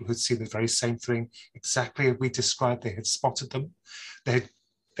other people who'd seen the very same thing, exactly as we described. They had spotted them. They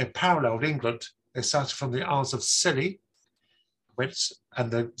paralleled England. They started from the Isles of Scilly,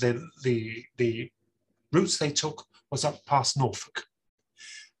 and the routes they took was up past Norfolk.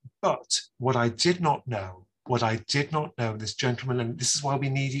 But what I did not know, this gentleman, and this is why we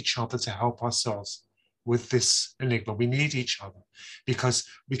need each other to help ourselves with this enigma. We need each other because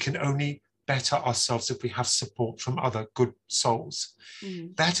we can only better ourselves if we have support from other good souls.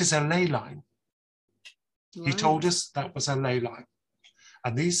 That is a ley line. Right. He told us that was a ley line.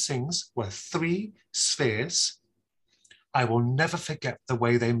 And these things were 3 spheres. I will never forget the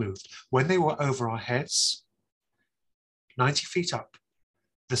way they moved. When they were over our heads, 90 feet up,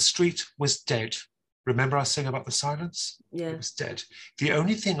 the street was dead. Remember I was saying about the silence? Yeah. It was dead. The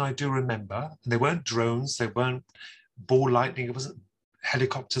only thing I do remember, and they weren't drones, they weren't ball lightning, it wasn't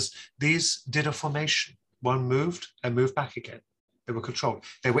helicopters. These did a formation. One moved and moved back again. They were controlled.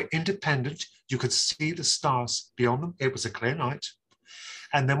 They were independent. You could see the stars beyond them. It was a clear night.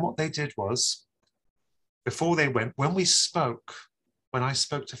 And then what they did was, before they went, when I spoke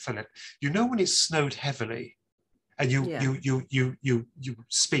to Philip, you know when it snowed heavily and you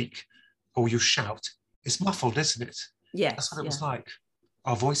speak or you shout, it's muffled, isn't it? Yes. That's what it was like.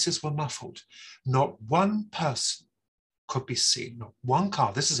 Our voices were muffled. Not one person could be seen, not one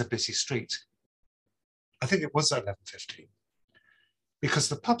car. This is a busy street. I think it was 11:15. Because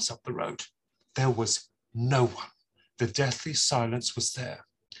the pub's up the road, there was no one. The deathly silence was there.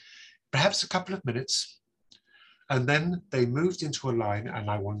 Perhaps a couple of minutes, and then they moved into a line,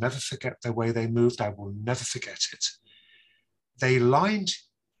 and I will never forget the way they moved. I will never forget it. They lined,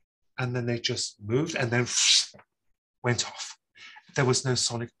 and then they just moved, and then went off. There was no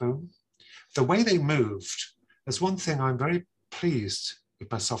sonic boom. The way they moved, there's one thing I'm very pleased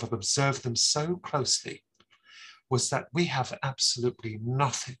with myself. I've observed them so closely, was that we have absolutely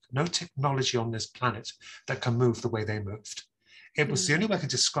nothing, no technology on this planet that can move the way they moved. It was the only way I could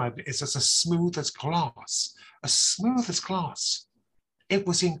describe it is as as smooth as glass, as smooth as glass. It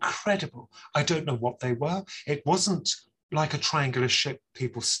was incredible. I don't know what they were. It wasn't like a triangular ship,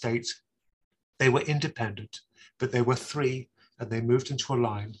 people state. They were independent, but they were 3, and they moved into a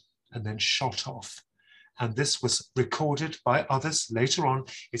line and then shot off. And this was recorded by others later on.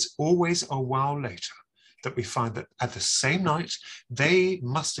 It's always a while later that we find that at the same night, they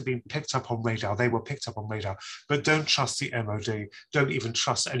must have been picked up on radar. They were picked up on radar, but don't trust the MOD. Don't even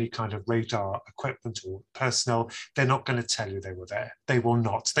trust any kind of radar equipment or personnel. They're not going to tell you they were there. They will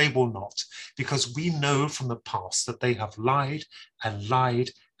not. They will not. Because we know from the past that they have lied and lied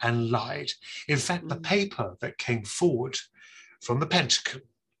and lied. In fact, the paper that came forward from the Pentagon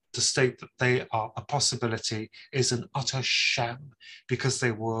to state that they are a possibility is an utter sham, because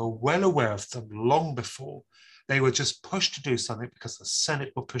they were well aware of them long before. They were just pushed to do something because the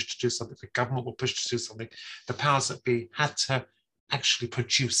Senate were pushed to do something, the government were pushed to do something. The powers that be had to actually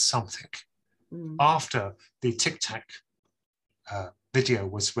produce something. after the Tic Tac video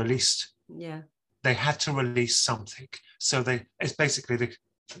was released. Yeah. They had to release something. So it's basically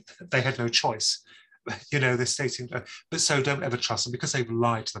they had no choice. You know, they're stating, but so don't ever trust them because they've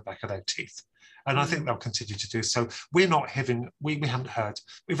lied to the back of their teeth. And I think they'll continue to do so. We're not having, we haven't heard,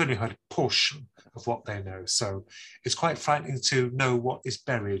 we've only heard a portion of what they know. So it's quite frightening to know what is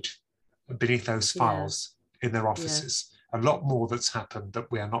buried beneath those files in their offices. A lot more that's happened that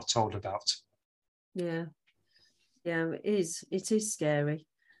we are not told about. Yeah. Yeah, it is scary.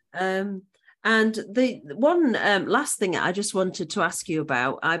 And the one last thing I just wanted to ask you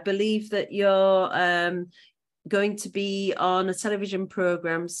about, I believe that you're going to be on a television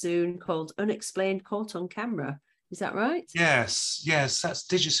program soon called Unexplained Caught on Camera. Is that right? Yes, that's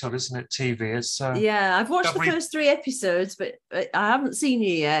digital, isn't it? TV. It's yeah, I've watched the first 3 episodes, but I haven't seen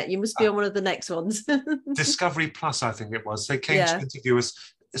you yet. You must be on one of the next ones. Discovery Plus, I think it was. They came to interview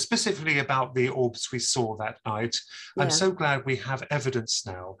us specifically about the orbs we saw that night. I'm so glad we have evidence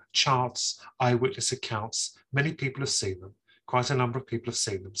now, charts, eyewitness accounts. Many people have seen them. Quite a number of people have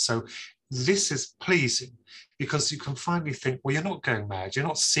seen them. So this is pleasing because you can finally think, well, you're not going mad. You're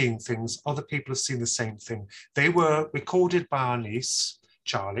not seeing things. Other people have seen the same thing. They were recorded by our niece,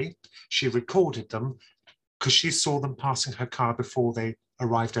 Charlie. She recorded them because she saw them passing her car before they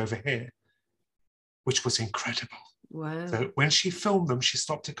arrived over here, which was incredible. Wow. So when she filmed them, she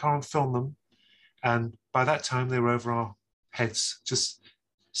stopped her car and filmed them. And by that time, they were over our heads, just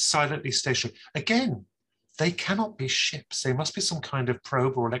silently stationary. Again, they cannot be ships. They must be some kind of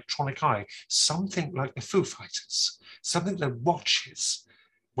probe or electronic eye, something like the Foo Fighters, something that watches.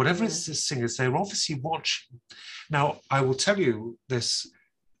 Whatever this thing is, they're obviously watching. Now, I will tell you this,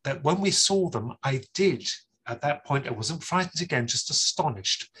 that when we saw them, I did, at that point, I wasn't frightened again, just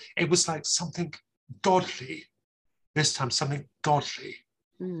astonished. It was like something godly. This time, something godly.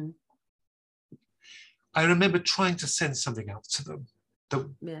 I remember trying to send something out to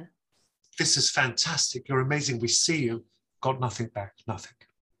them. This is fantastic. You're amazing. We see you. Got nothing back. Nothing.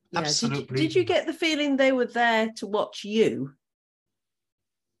 Yeah. Absolutely. Did you get the feeling they were there to watch you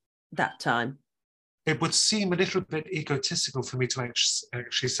that time? It would seem a little bit egotistical for me to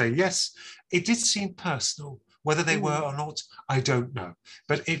actually say, yes, it did seem personal. Whether they were or not, I don't know.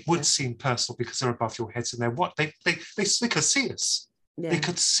 But it would seem personal because they're above your heads and they're what? They could see us. Yeah. They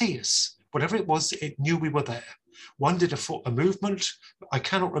could see us. Whatever it was, it knew we were there. One did a movement. I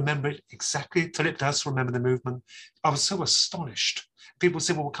cannot remember it exactly. Philip does remember the movement. I was so astonished. People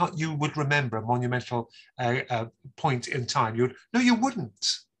say, well, you would remember a monumental point in time. No, you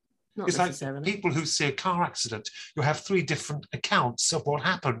wouldn't. Not it's like people who see a car accident. You have 3 different accounts of what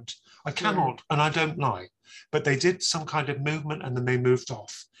happened. I cannot, and I don't lie. But they did some kind of movement and then they moved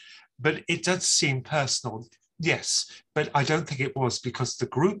off. But it does seem personal. Yes, but I don't think it was because the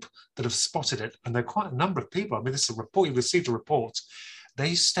group that have spotted it, and there are quite a number of people, I mean, this is a report, you received a report,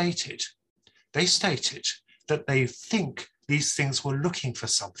 they stated that they think these things were looking for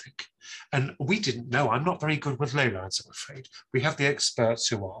something. And we didn't know. I'm not very good with ley lines, I'm afraid. We have the experts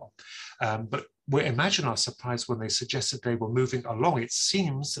who are. But imagine our surprise when they suggested they were moving along. It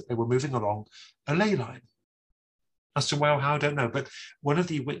seems that they were moving along a ley line. As to well, how I don't know, but one of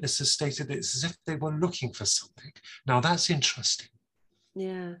the witnesses stated it's as if they were looking for something. Now that's interesting.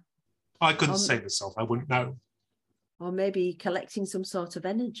 Yeah. I couldn't say myself, I wouldn't know. Or maybe collecting some sort of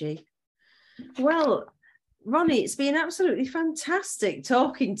energy. Well, Ronnie, it's been absolutely fantastic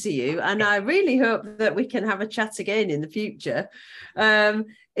talking to you, and I really hope that we can have a chat again in the future.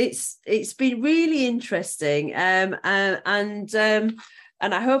 It's been really interesting, and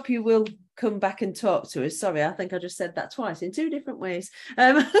I hope you will come back and talk to us. Sorry, I think I just said that twice in 2 different ways.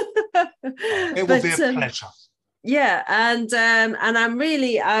 It will be a pleasure. Yeah, and I'm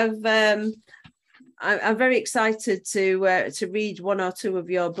very excited to read 1 or 2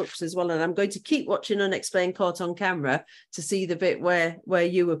 of your books as well, and I'm going to keep watching Unexplained Caught on Camera to see the bit where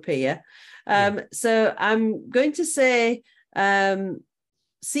you appear. So I'm going to say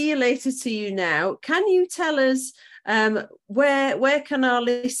see you later to you now. Can you tell us where can our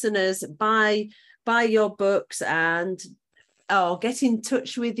listeners buy your books and or get in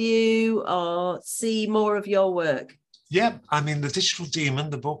touch with you or see more of your work? Yeah, I mean, The Digital Demon,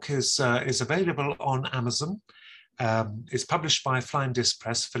 the book is available on Amazon. It's published by Flying Disc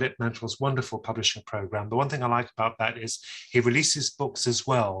Press, Philip Mantle's wonderful publishing program. The one thing I like about that is he releases books as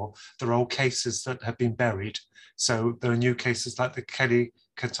well. There are old cases that have been buried. So there are new cases like the Kelly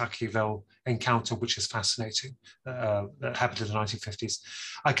Kentuckyville encounter, which is fascinating, that happened in the 1950s.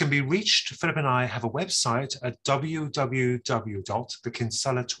 I can be reached, Philip and I have a website at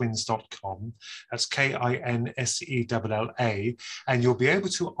www.thekinsellatwins.com. That's Kinsella, and you'll be able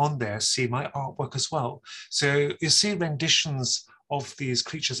to, on there, see my artwork as well. So you see renditions of these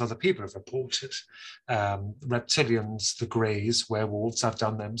creatures other people have reported. Reptilians, the Greys, werewolves, I've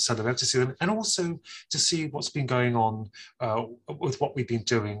done them, so they're able to see them, and also to see what's been going on with what we've been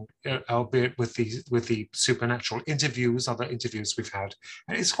doing, albeit with the supernatural interviews, other interviews we've had.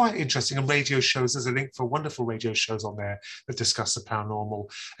 And it's quite interesting, and radio shows, there's a link for wonderful radio shows on there that discuss the paranormal,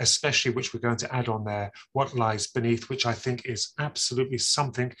 especially which we're going to add on there, What Lies Beneath, which I think is absolutely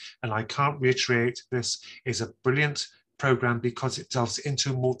something, and I can't reiterate this, is a brilliant program because it delves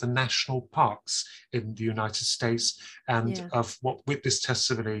into more the national parks in the United States, and of what witness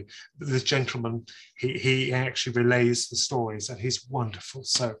testimony. This gentleman, he actually relays the stories, and he's wonderful.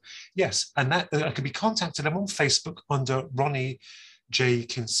 So yes, and that I can be contacted. I'm on Facebook under Ronnie J.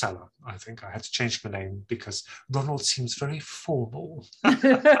 Kinsella. I think I had to change my name because Ronald seems very formal.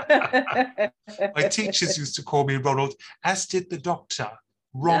 My teachers used to call me Ronald, as did the doctor.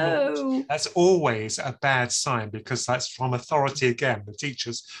 Ronald. No. That's always a bad sign because that's from authority again, the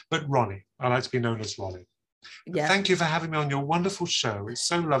teachers. But Ronnie, I like to be known as Ronnie. Yeah. Thank you for having me on your wonderful show. It's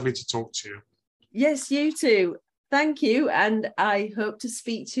so lovely to talk to you. Yes, you too. Thank you. And I hope to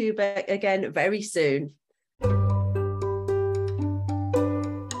speak to you again very soon.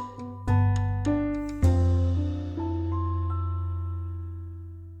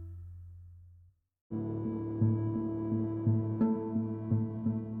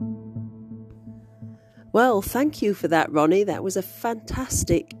 Well, thank you for that, Ronnie. That was a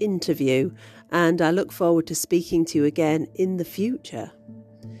fantastic interview, and I look forward to speaking to you again in the future.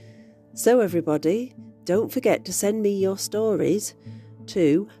 So everybody, don't forget to send me your stories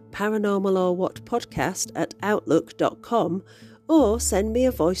to paranormalorwhatpodcast@outlook.com, or send me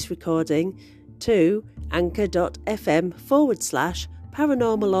a voice recording to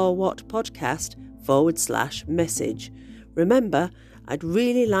anchor.fm/paranormalorwhatpodcast/message. Remember, I'd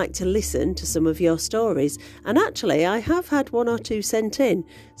really like to listen to some of your stories, and actually I have had one or two sent in,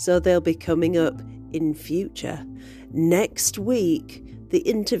 so they'll be coming up in future. Next week, the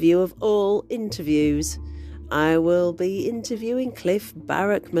interview of all interviews. I will be interviewing Cliff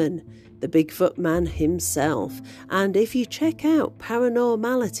Barrackman, the Bigfoot man himself, and if you check out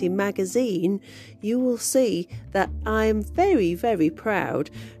Paranormality magazine, you will see that I am very, very proud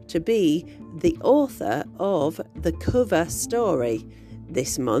to be the author of the cover story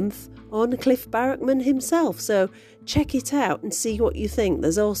this month on Cliff Barrackman himself. So check it out and see what you think.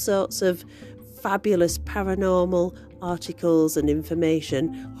 There's all sorts of fabulous paranormal articles and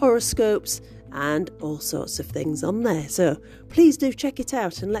information, horoscopes, and all sorts of things on there. So please do check it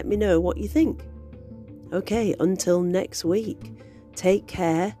out and let me know what you think. Okay, until next week, take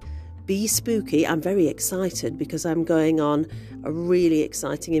care. Be spooky. I'm very excited because I'm going on a really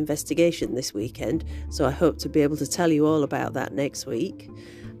exciting investigation this weekend, so I hope to be able to tell you all about that next week.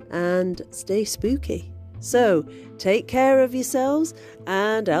 And stay spooky. So, take care of yourselves,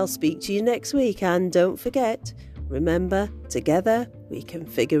 and I'll speak to you next week. And don't forget, remember, together we can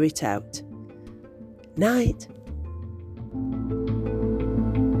figure it out. Night.